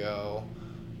letting go,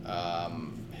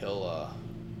 he'll,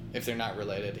 if they're not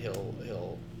related,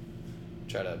 he'll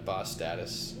try to boss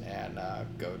status and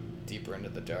go deeper into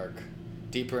the darkness.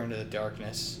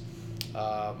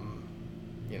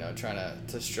 Trying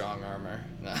to strong armor.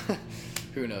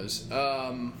 Who knows?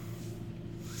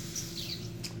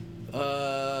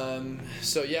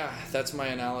 So yeah, that's my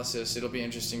analysis. It'll be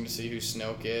interesting to see who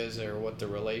Snoke is, or what the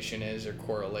relation is, or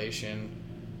correlation.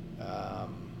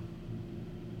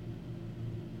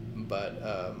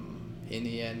 But in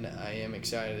the end, I am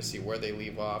excited to see where they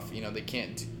leave off. They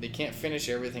can't finish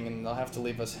everything, and they'll have to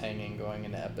leave us hanging going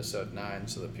into episode 9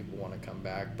 so that people want to come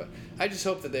back. But I just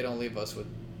hope that they don't leave us with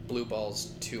blue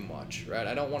balls too much, right?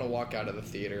 I don't want to walk out of the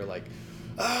theater like,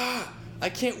 I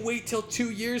can't wait till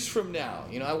 2 years from now.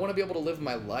 I want to be able to live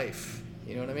my life.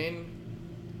 You know what I mean?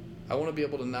 I want to be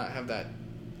able to not have that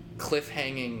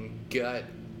cliff-hanging gut,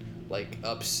 like,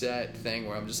 upset thing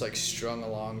where I'm just, like, strung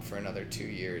along for another 2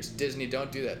 years. Disney,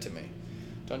 don't do that to me.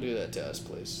 Don't do that to us,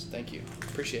 please. Thank you.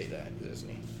 Appreciate that,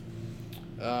 Disney.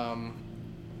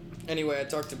 Anyway, I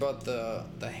talked about the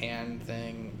hand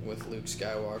thing with Luke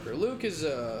Skywalker. Luke is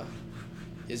a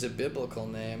biblical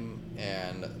name,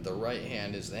 and the right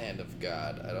hand is the hand of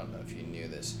God. I don't know if you knew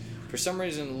this. For some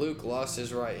reason, Luke lost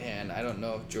his right hand. I don't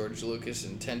know if George Lucas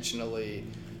intentionally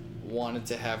wanted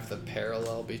to have the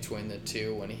parallel between the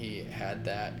two when he had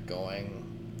that going,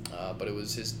 but it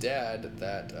was his dad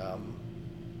that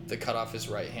cut off his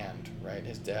right hand, right?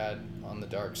 His dad on the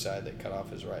dark side that cut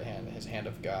off his right hand, his hand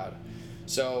of God.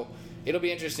 So it'll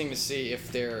be interesting to see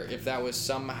if that was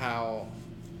somehow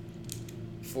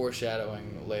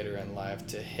foreshadowing later in life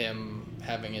to him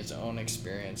having his own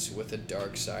experience with the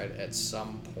dark side at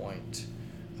some point.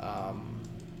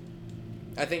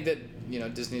 I think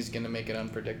that Disney's going to make it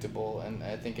unpredictable, and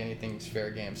I think anything's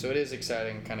fair game. So it is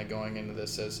exciting kind of going into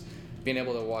this as being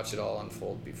able to watch it all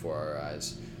unfold before our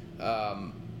eyes.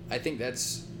 I think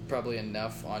that's probably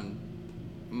enough on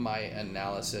my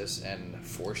analysis and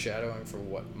foreshadowing for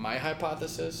what my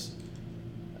hypothesis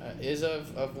is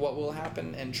of what will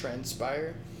happen and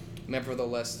transpire.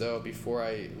 Nevertheless, though, before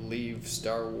I leave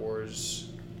Star Wars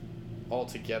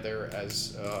altogether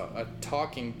as a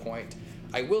talking point,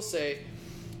 I will say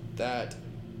that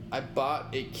I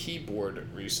bought a keyboard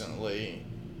recently,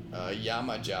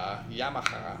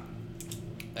 Yamaha,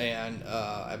 and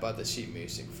I bought the sheet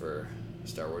music for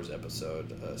Star Wars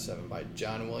Episode 7 by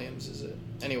John Williams, is it?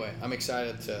 Anyway, I'm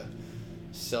excited to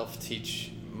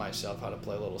self-teach myself how to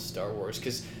play a little Star Wars,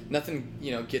 because nothing,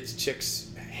 gets chicks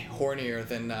hornier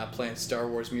than playing Star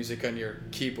Wars music on your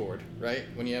keyboard, right?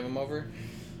 When you have them over.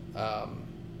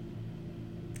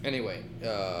 Anyway,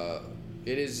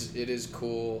 it is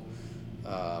cool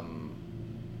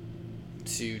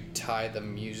to tie the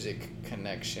music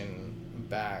connection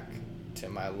back to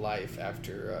my life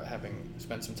after having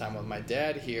spent some time with my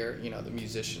dad here, the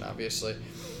musician, obviously.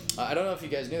 I don't know if you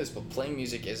guys knew this, but playing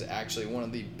music is actually one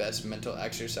of the best mental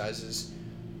exercises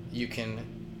you can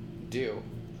do.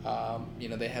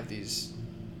 They have these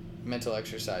mental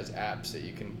exercise apps that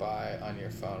you can buy on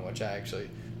your phone, which I actually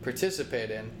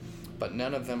participate in, but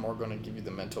none of them are going to give you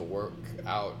the mental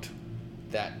workout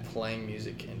that playing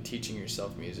music and teaching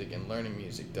yourself music and learning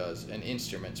music does, an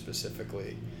instrument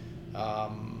specifically.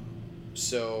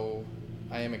 So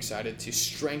I am excited to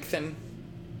strengthen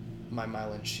my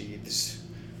myelin sheaths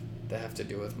that have to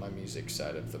do with my music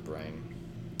side of the brain.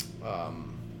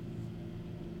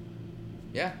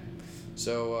 Yeah.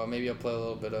 So maybe I'll play a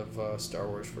little bit of Star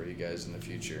Wars for you guys in the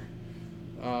future.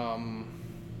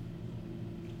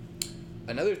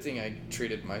 Another thing I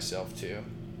treated myself to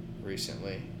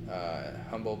recently,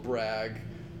 humble brag,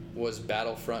 was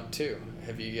Battlefront 2.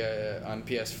 Have you on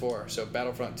PS4? So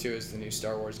Battlefront 2 is the new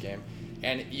Star Wars game,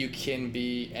 and you can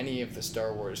be any of the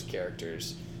Star Wars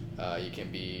characters. You can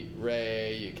be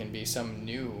Rey. You can be some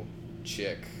new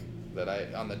chick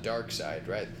on the dark side,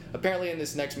 right? Apparently, in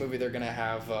this next movie, they're gonna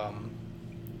have,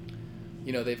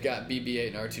 they've got BB-8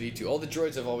 and R2-D2. All the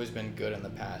droids have always been good in the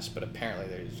past, but apparently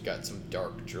they've got some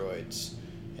dark droids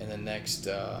in the next,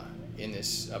 in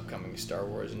this upcoming Star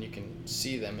Wars, and you can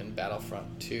see them in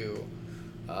Battlefront 2,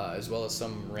 as well as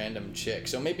some random chick.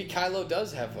 So maybe Kylo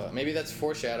does have maybe that's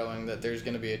foreshadowing that there's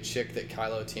going to be a chick that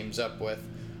Kylo teams up with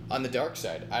on the dark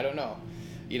side. I don't know.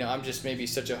 I'm just maybe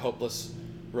such a hopeless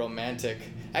romantic.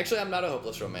 Actually, I'm not a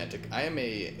hopeless romantic. I am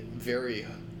a very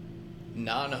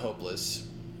non-hopeless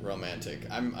romantic.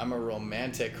 I'm a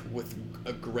romantic with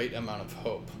a great amount of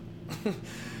hope.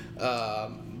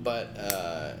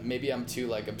 But maybe I'm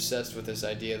too obsessed with this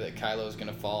idea that Kylo is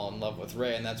gonna fall in love with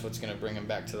Rey, and that's what's gonna bring him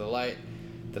back to the light,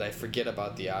 that I forget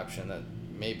about the option that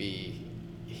maybe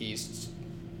he's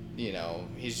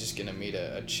just gonna meet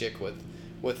a chick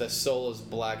with a soul as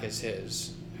black as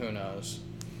his. Who knows?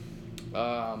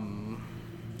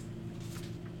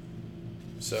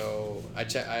 So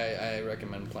I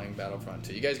recommend playing Battlefront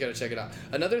 2. You guys gotta check it out.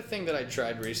 Another thing that I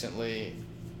tried recently,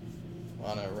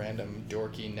 on a random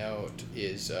dorky note,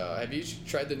 is have you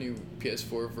tried the new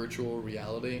PS4 virtual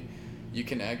reality? You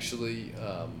can actually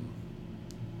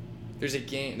there's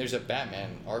a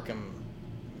Batman Arkham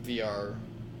VR,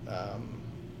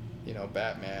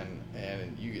 Batman,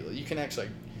 and you can actually,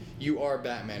 you are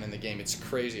Batman in the game. It's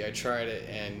crazy. I tried it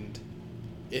and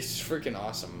it's freaking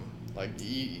awesome.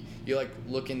 You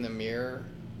look in the mirror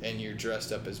and you're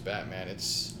dressed up as Batman.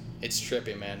 It's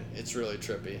trippy, man. It's really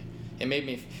trippy.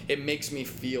 It makes me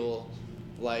feel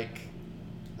like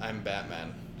I'm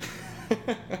Batman.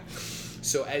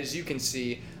 So as you can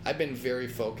see, I've been very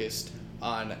focused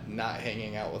on not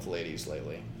hanging out with ladies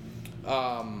lately.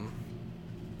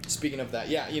 Speaking of that,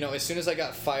 yeah, as soon as I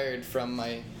got fired from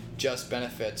my Just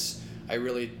Benefits, I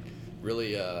really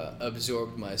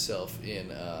absorbed myself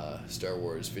in Star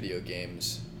Wars video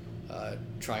games,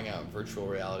 trying out virtual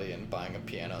reality and buying a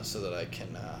piano so that I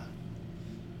can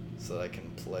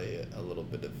play a little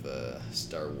bit of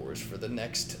Star Wars for the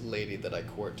next lady that I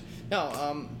court.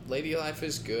 No, lady life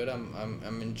is good.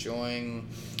 I'm enjoying,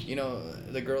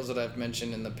 the girls that I've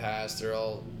mentioned in the past.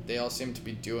 They all seem to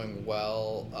be doing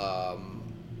well.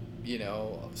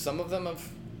 Some of them have.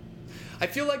 I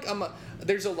feel like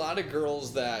there's a lot of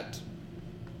girls that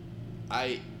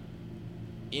I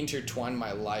intertwine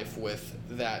my life with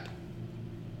that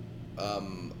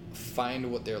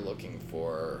find what they're looking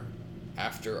for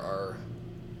after our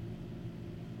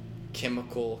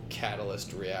chemical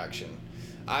catalyst reaction.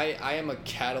 I am a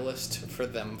catalyst for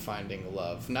them finding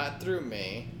love. Not through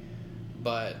me,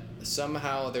 but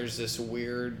somehow there's this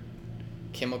weird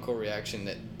chemical reaction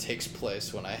that takes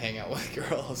place when I hang out with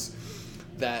girls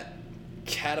that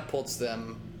catapults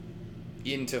them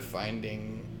into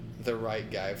finding the right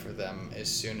guy for them as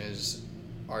soon as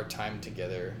our time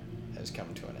together has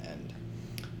come to an end.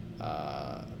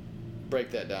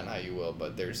 Break that down how you will,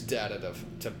 but there's data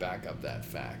to back up that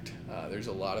fact. There's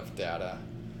a lot of data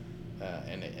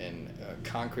and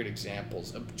concrete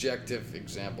examples, objective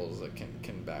examples that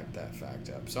can back that fact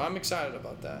up. So I'm excited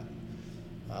about that.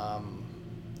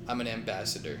 I'm an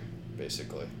ambassador,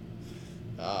 basically.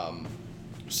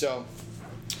 So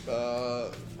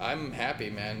I'm happy,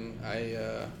 man.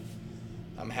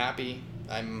 I'm happy.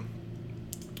 I'm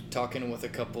talking with a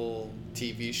couple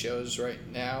TV shows right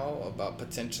now about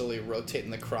potentially rotating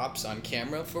the crops on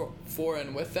camera for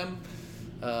and with them,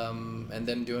 and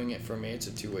them doing it for me. It's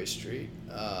a two-way street,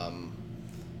 and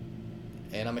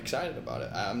I'm excited about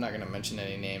it. I'm not going to mention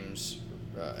any names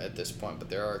at this point, but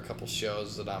there are a couple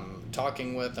shows that I'm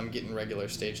talking with. I'm getting regular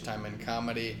stage time in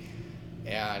comedy,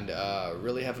 and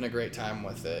really having a great time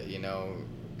with it,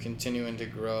 continuing to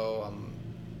grow. I'm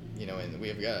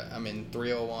in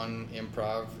 301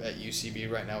 Improv at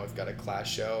UCB right now. We've got a class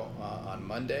show on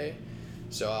Monday,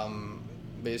 so I'm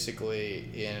basically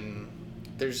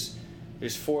there's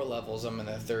 4 levels. I'm in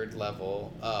the 3rd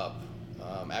level up.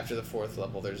 After the 4th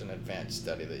level, there's an advanced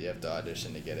study that you have to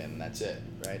audition to get in, and that's it,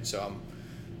 right? So I'm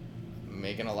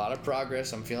making a lot of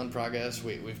progress. I'm feeling progress.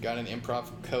 We've got an improv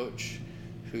coach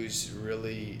who's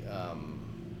really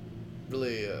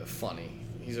funny.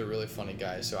 He's a really funny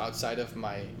guy. So outside of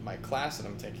my class that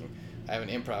I'm taking, I have an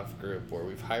improv group where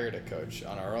we've hired a coach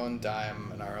on our own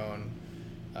dime and our own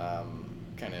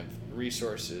kind of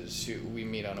resources who we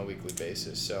meet on a weekly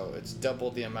basis. So it's double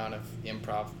the amount of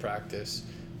improv practice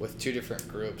with 2 different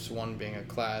groups, one being a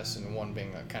class and one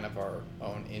being a kind of our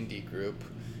own indie group.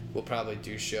 We'll probably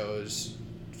do shows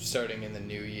starting in the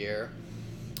new year.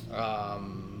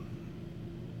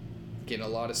 Getting a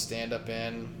lot of stand-up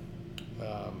in.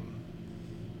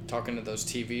 Talking to those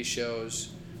TV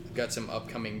shows. I've got some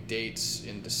upcoming dates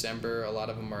in December. A lot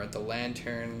of them are at the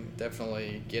Lantern.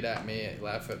 Definitely get at me at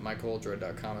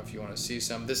laugh@michaeloldroyd.com if you want to see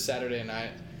some. This Saturday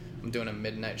night, I'm doing a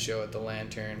midnight show at the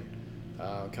Lantern.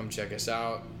 Come check us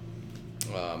out.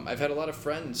 I've had a lot of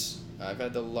friends. I've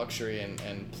had the luxury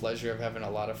and pleasure of having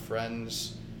a lot of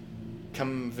friends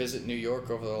come visit New York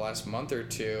over the last month or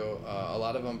two. A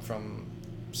lot of them from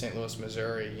St. Louis,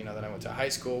 Missouri, that I went to high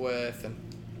school with and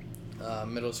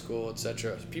middle school,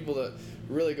 etc. People that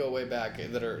really go way back,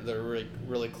 that are really,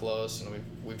 really close, and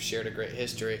we've shared a great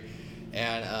history,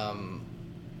 and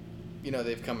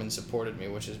they've come and supported me,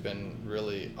 which has been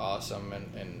really awesome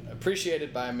and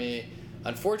appreciated by me.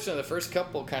 Unfortunately, the first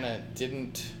couple kind of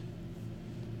didn't.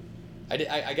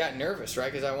 I got nervous,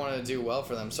 right, because I wanted to do well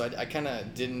for them, so I kind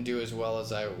of didn't do as well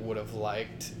as I would have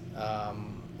liked,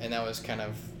 and that was kind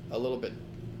of a little bit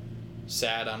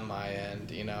sad on my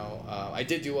end, I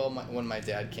did do well when my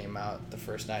dad came out, the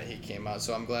first night he came out,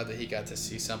 so I'm glad that he got to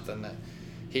see something that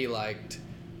he liked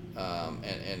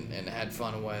and had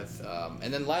fun with.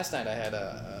 And then last night I had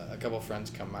a couple friends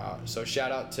come out, so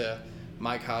shout out to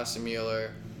Mike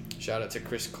Hassemuller, shout out to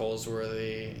Chris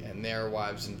Colesworthy and their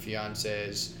wives and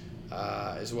fiancés,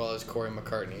 as well as Corey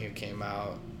McCartney, who came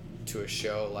out to a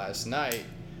show last night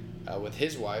with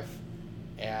his wife,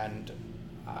 and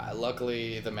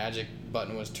luckily the magic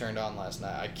button was turned on last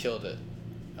night. I killed it,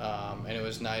 and it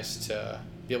was nice to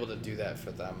be able to do that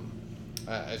for them,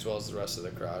 as well as the rest of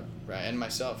the crowd, right, and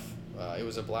myself. It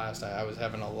was a blast. I was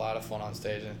having a lot of fun on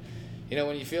stage, and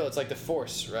when you feel, it's like the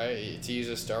Force, right? To use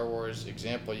a Star Wars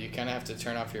example, you kind of have to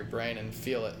turn off your brain and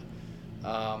feel it,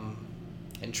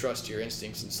 and trust your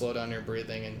instincts and slow down your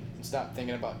breathing and stop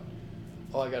thinking about,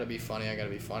 I gotta be funny,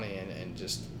 and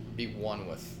just be one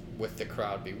with the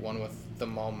crowd, be one with the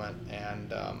moment,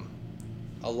 and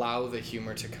allow the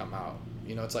humor to come out.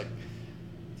 It's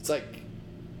like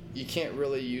you can't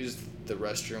really use the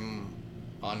restroom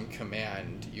on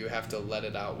command. You have to let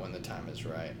it out when the time is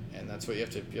right, and that's what you have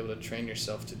to be able to train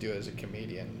yourself to do as a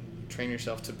comedian. Train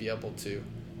yourself to be able to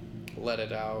let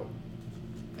it out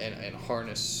and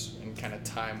harness and kind of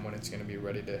time when it's going to be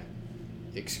ready to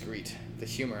excrete the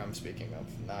humor I'm speaking of,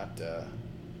 not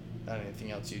anything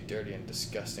else, you dirty and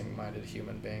disgusting minded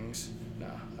human beings.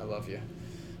 No, I love you.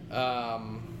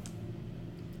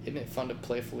 Isn't it fun to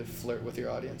playfully flirt with your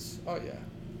audience? Oh yeah.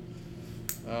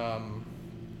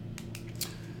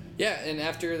 Yeah, and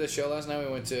after the show last night,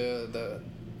 we went to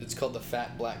it's called the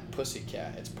Fat Black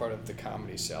Pussycat. It's part of the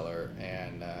Comedy Cellar,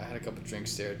 and had a couple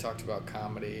drinks there, talked about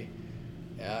comedy.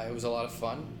 It was a lot of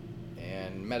fun,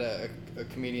 and met a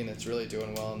comedian that's really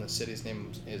doing well in the city. His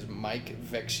name is Mike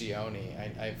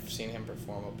Vecchione. I've seen him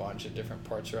perform a bunch of different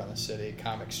parts around the city,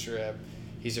 comic strip.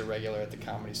 He's a regular at the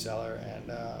Comedy Cellar,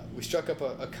 and we struck up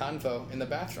a convo in the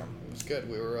bathroom. It was good.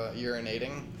 We were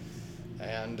urinating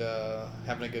and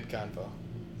having a good convo,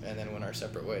 and then went our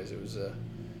separate ways. It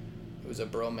was a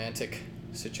bromantic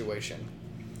situation.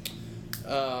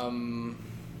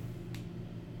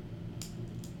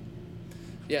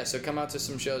 Yeah, so come out to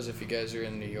some shows if you guys are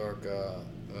in New York.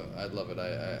 I'd love it.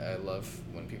 I love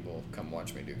when people come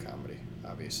watch me do comedy,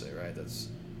 obviously, right? That's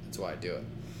why I do it.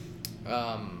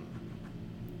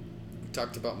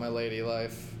 Talked about my lady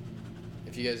life.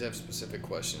 If you guys have specific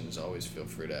questions, always feel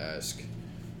free to ask.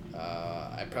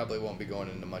 I probably won't be going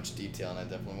into much detail, and I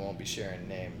definitely won't be sharing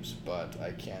names, but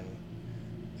I can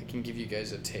give you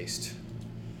guys a taste.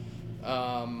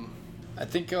 I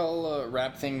think I'll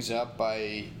wrap things up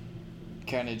by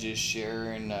kind of just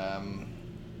sharing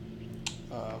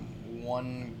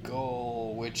one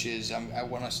goal, which is I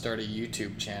want to start a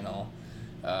YouTube channel.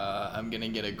 I'm going to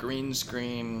get a green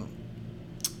screen.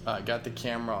 I got the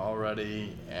camera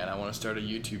already, and I want to start a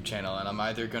YouTube channel, and I'm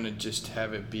either going to just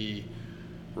have it be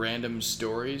random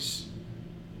stories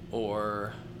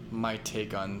or my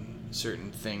take on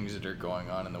certain things that are going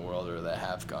on in the world or that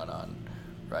have gone on,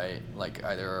 right? Like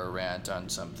either a rant on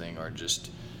something or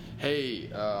just, hey,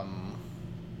 I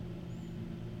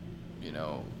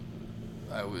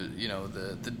was,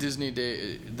 the Disney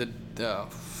day,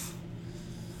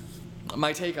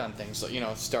 my take on things,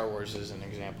 Star Wars is an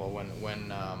example.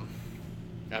 When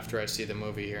after I see the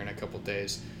movie here in a couple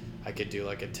days, I could do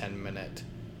like a 10-minute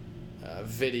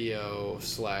video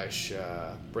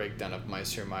 / breakdown of my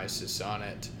surmises on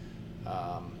it.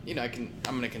 I'm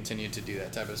going to continue to do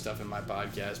that type of stuff in my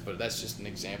podcast, but that's just an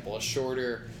example. A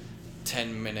shorter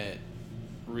 10-minute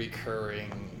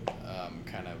recurring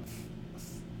kind of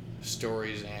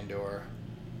stories and or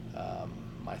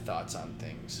my thoughts on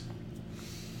things.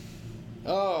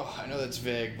 Oh, I know that's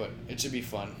vague, but it should be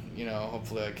fun.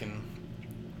 Hopefully I can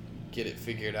get it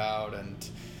figured out and,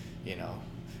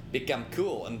 become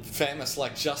cool and famous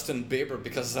like Justin Bieber,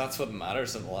 because that's what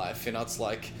matters in life. It's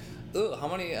like, ooh, how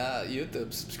many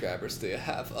YouTube subscribers do you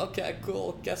have? Okay,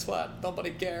 cool. Guess what?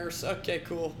 Nobody cares. Okay,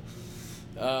 cool.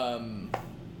 You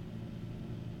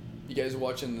guys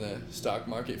watching the stock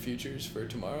market futures for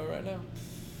tomorrow right now?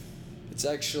 It's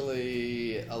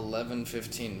actually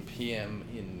 11:15 p.m.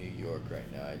 in New York right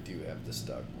now. I do have the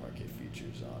stock market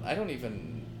futures on. I don't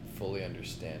even fully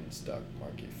understand stock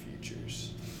market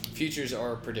futures. Futures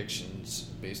are predictions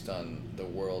based on the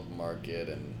world market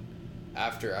and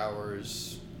after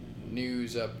hours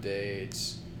news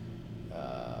updates.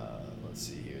 Let's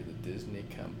see here, the Disney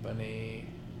Company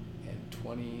and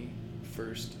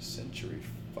 21st Century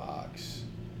Fox.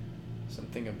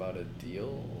 Something about a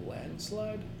deal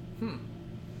landslide?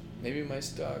 Maybe my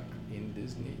stock in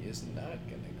Disney is not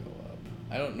gonna go up.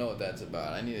 I don't know what that's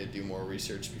about. I need to do more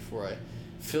research before I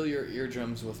fill your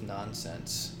eardrums with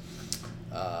nonsense.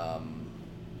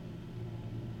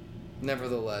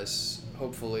 Nevertheless,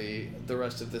 hopefully the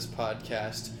rest of this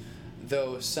podcast,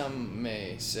 though some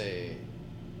may say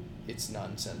it's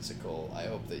nonsensical, I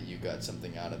hope that you got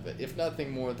something out of it. If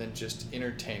nothing more than just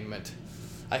entertainment.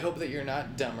 I hope that you're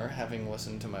not dumber having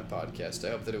listened to my podcast. I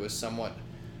hope that it was somewhat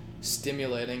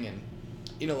stimulating and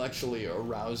intellectually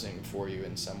arousing for you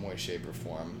in some way, shape, or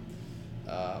form.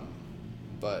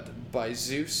 But by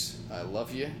Zeus, I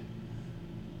love you.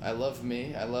 I love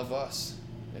me. I love us.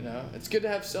 It's good to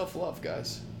have self-love,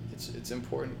 guys. It's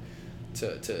important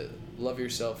to love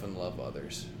yourself and love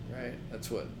others, right?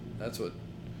 That's what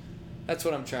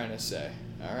I'm trying to say.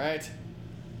 All right.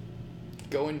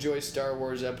 Go enjoy Star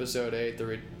Wars Episode 8, The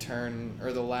Return,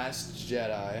 or The Last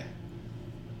Jedi.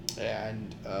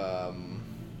 And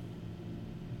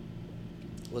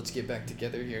let's get back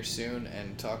together here soon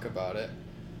and talk about it.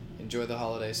 Enjoy the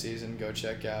holiday season. Go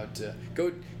check out,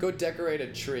 go decorate a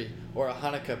tree or a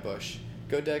Hanukkah bush.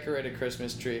 Go decorate a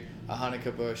Christmas tree, a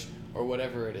Hanukkah bush, or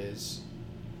whatever it is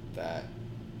that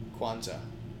Kwanzaa.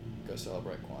 Go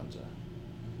celebrate Kwanzaa.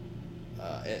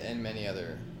 And many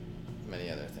other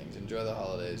things. Enjoy the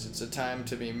holidays. It's a time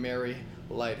to be merry,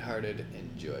 lighthearted,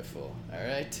 and joyful. All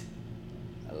right?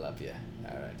 I love you.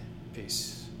 All right.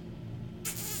 Peace.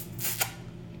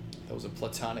 That was a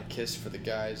platonic kiss for the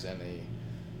guys and a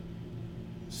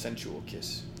sensual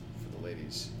kiss for the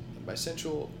ladies. And by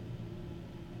sensual,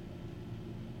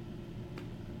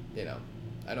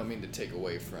 I don't mean to take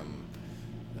away from,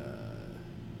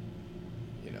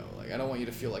 I don't want you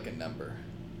to feel like a number,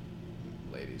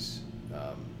 ladies,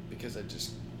 because I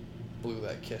just blew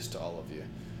that kiss to all of you.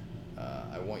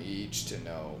 I want you each to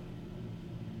know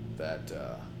that,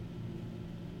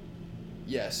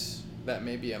 yes, that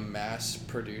may be a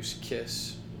mass-produced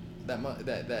kiss.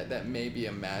 That may be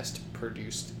a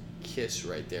mass-produced kiss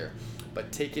right there,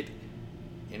 but take it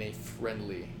in a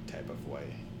friendly type of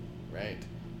way, right?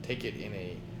 Take it in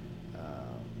a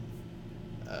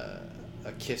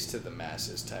kiss to the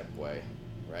masses type way,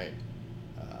 right?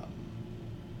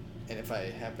 And if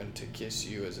I happen to kiss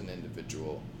you as an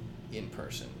individual in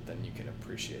person, then you can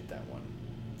appreciate that one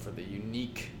for the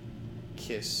unique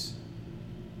kiss,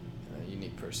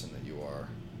 unique person that you are,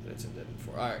 that it's intended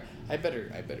for. All right, I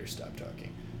better stop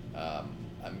talking.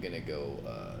 I'm gonna go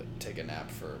take a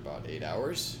nap for about 8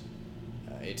 hours,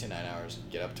 8 to 9 hours.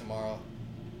 Get up tomorrow,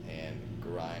 and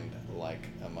grind like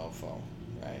a mofo,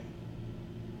 right?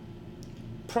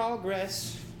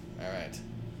 Progress. All right.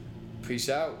 Peace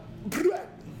out.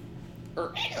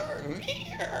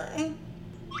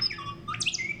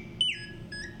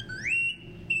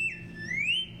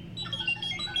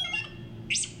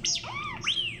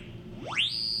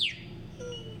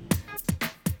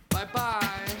 Bye-bye.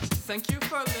 Thank you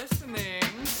for listening.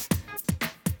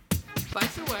 By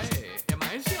the way, am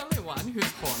I the only one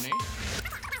who's horny?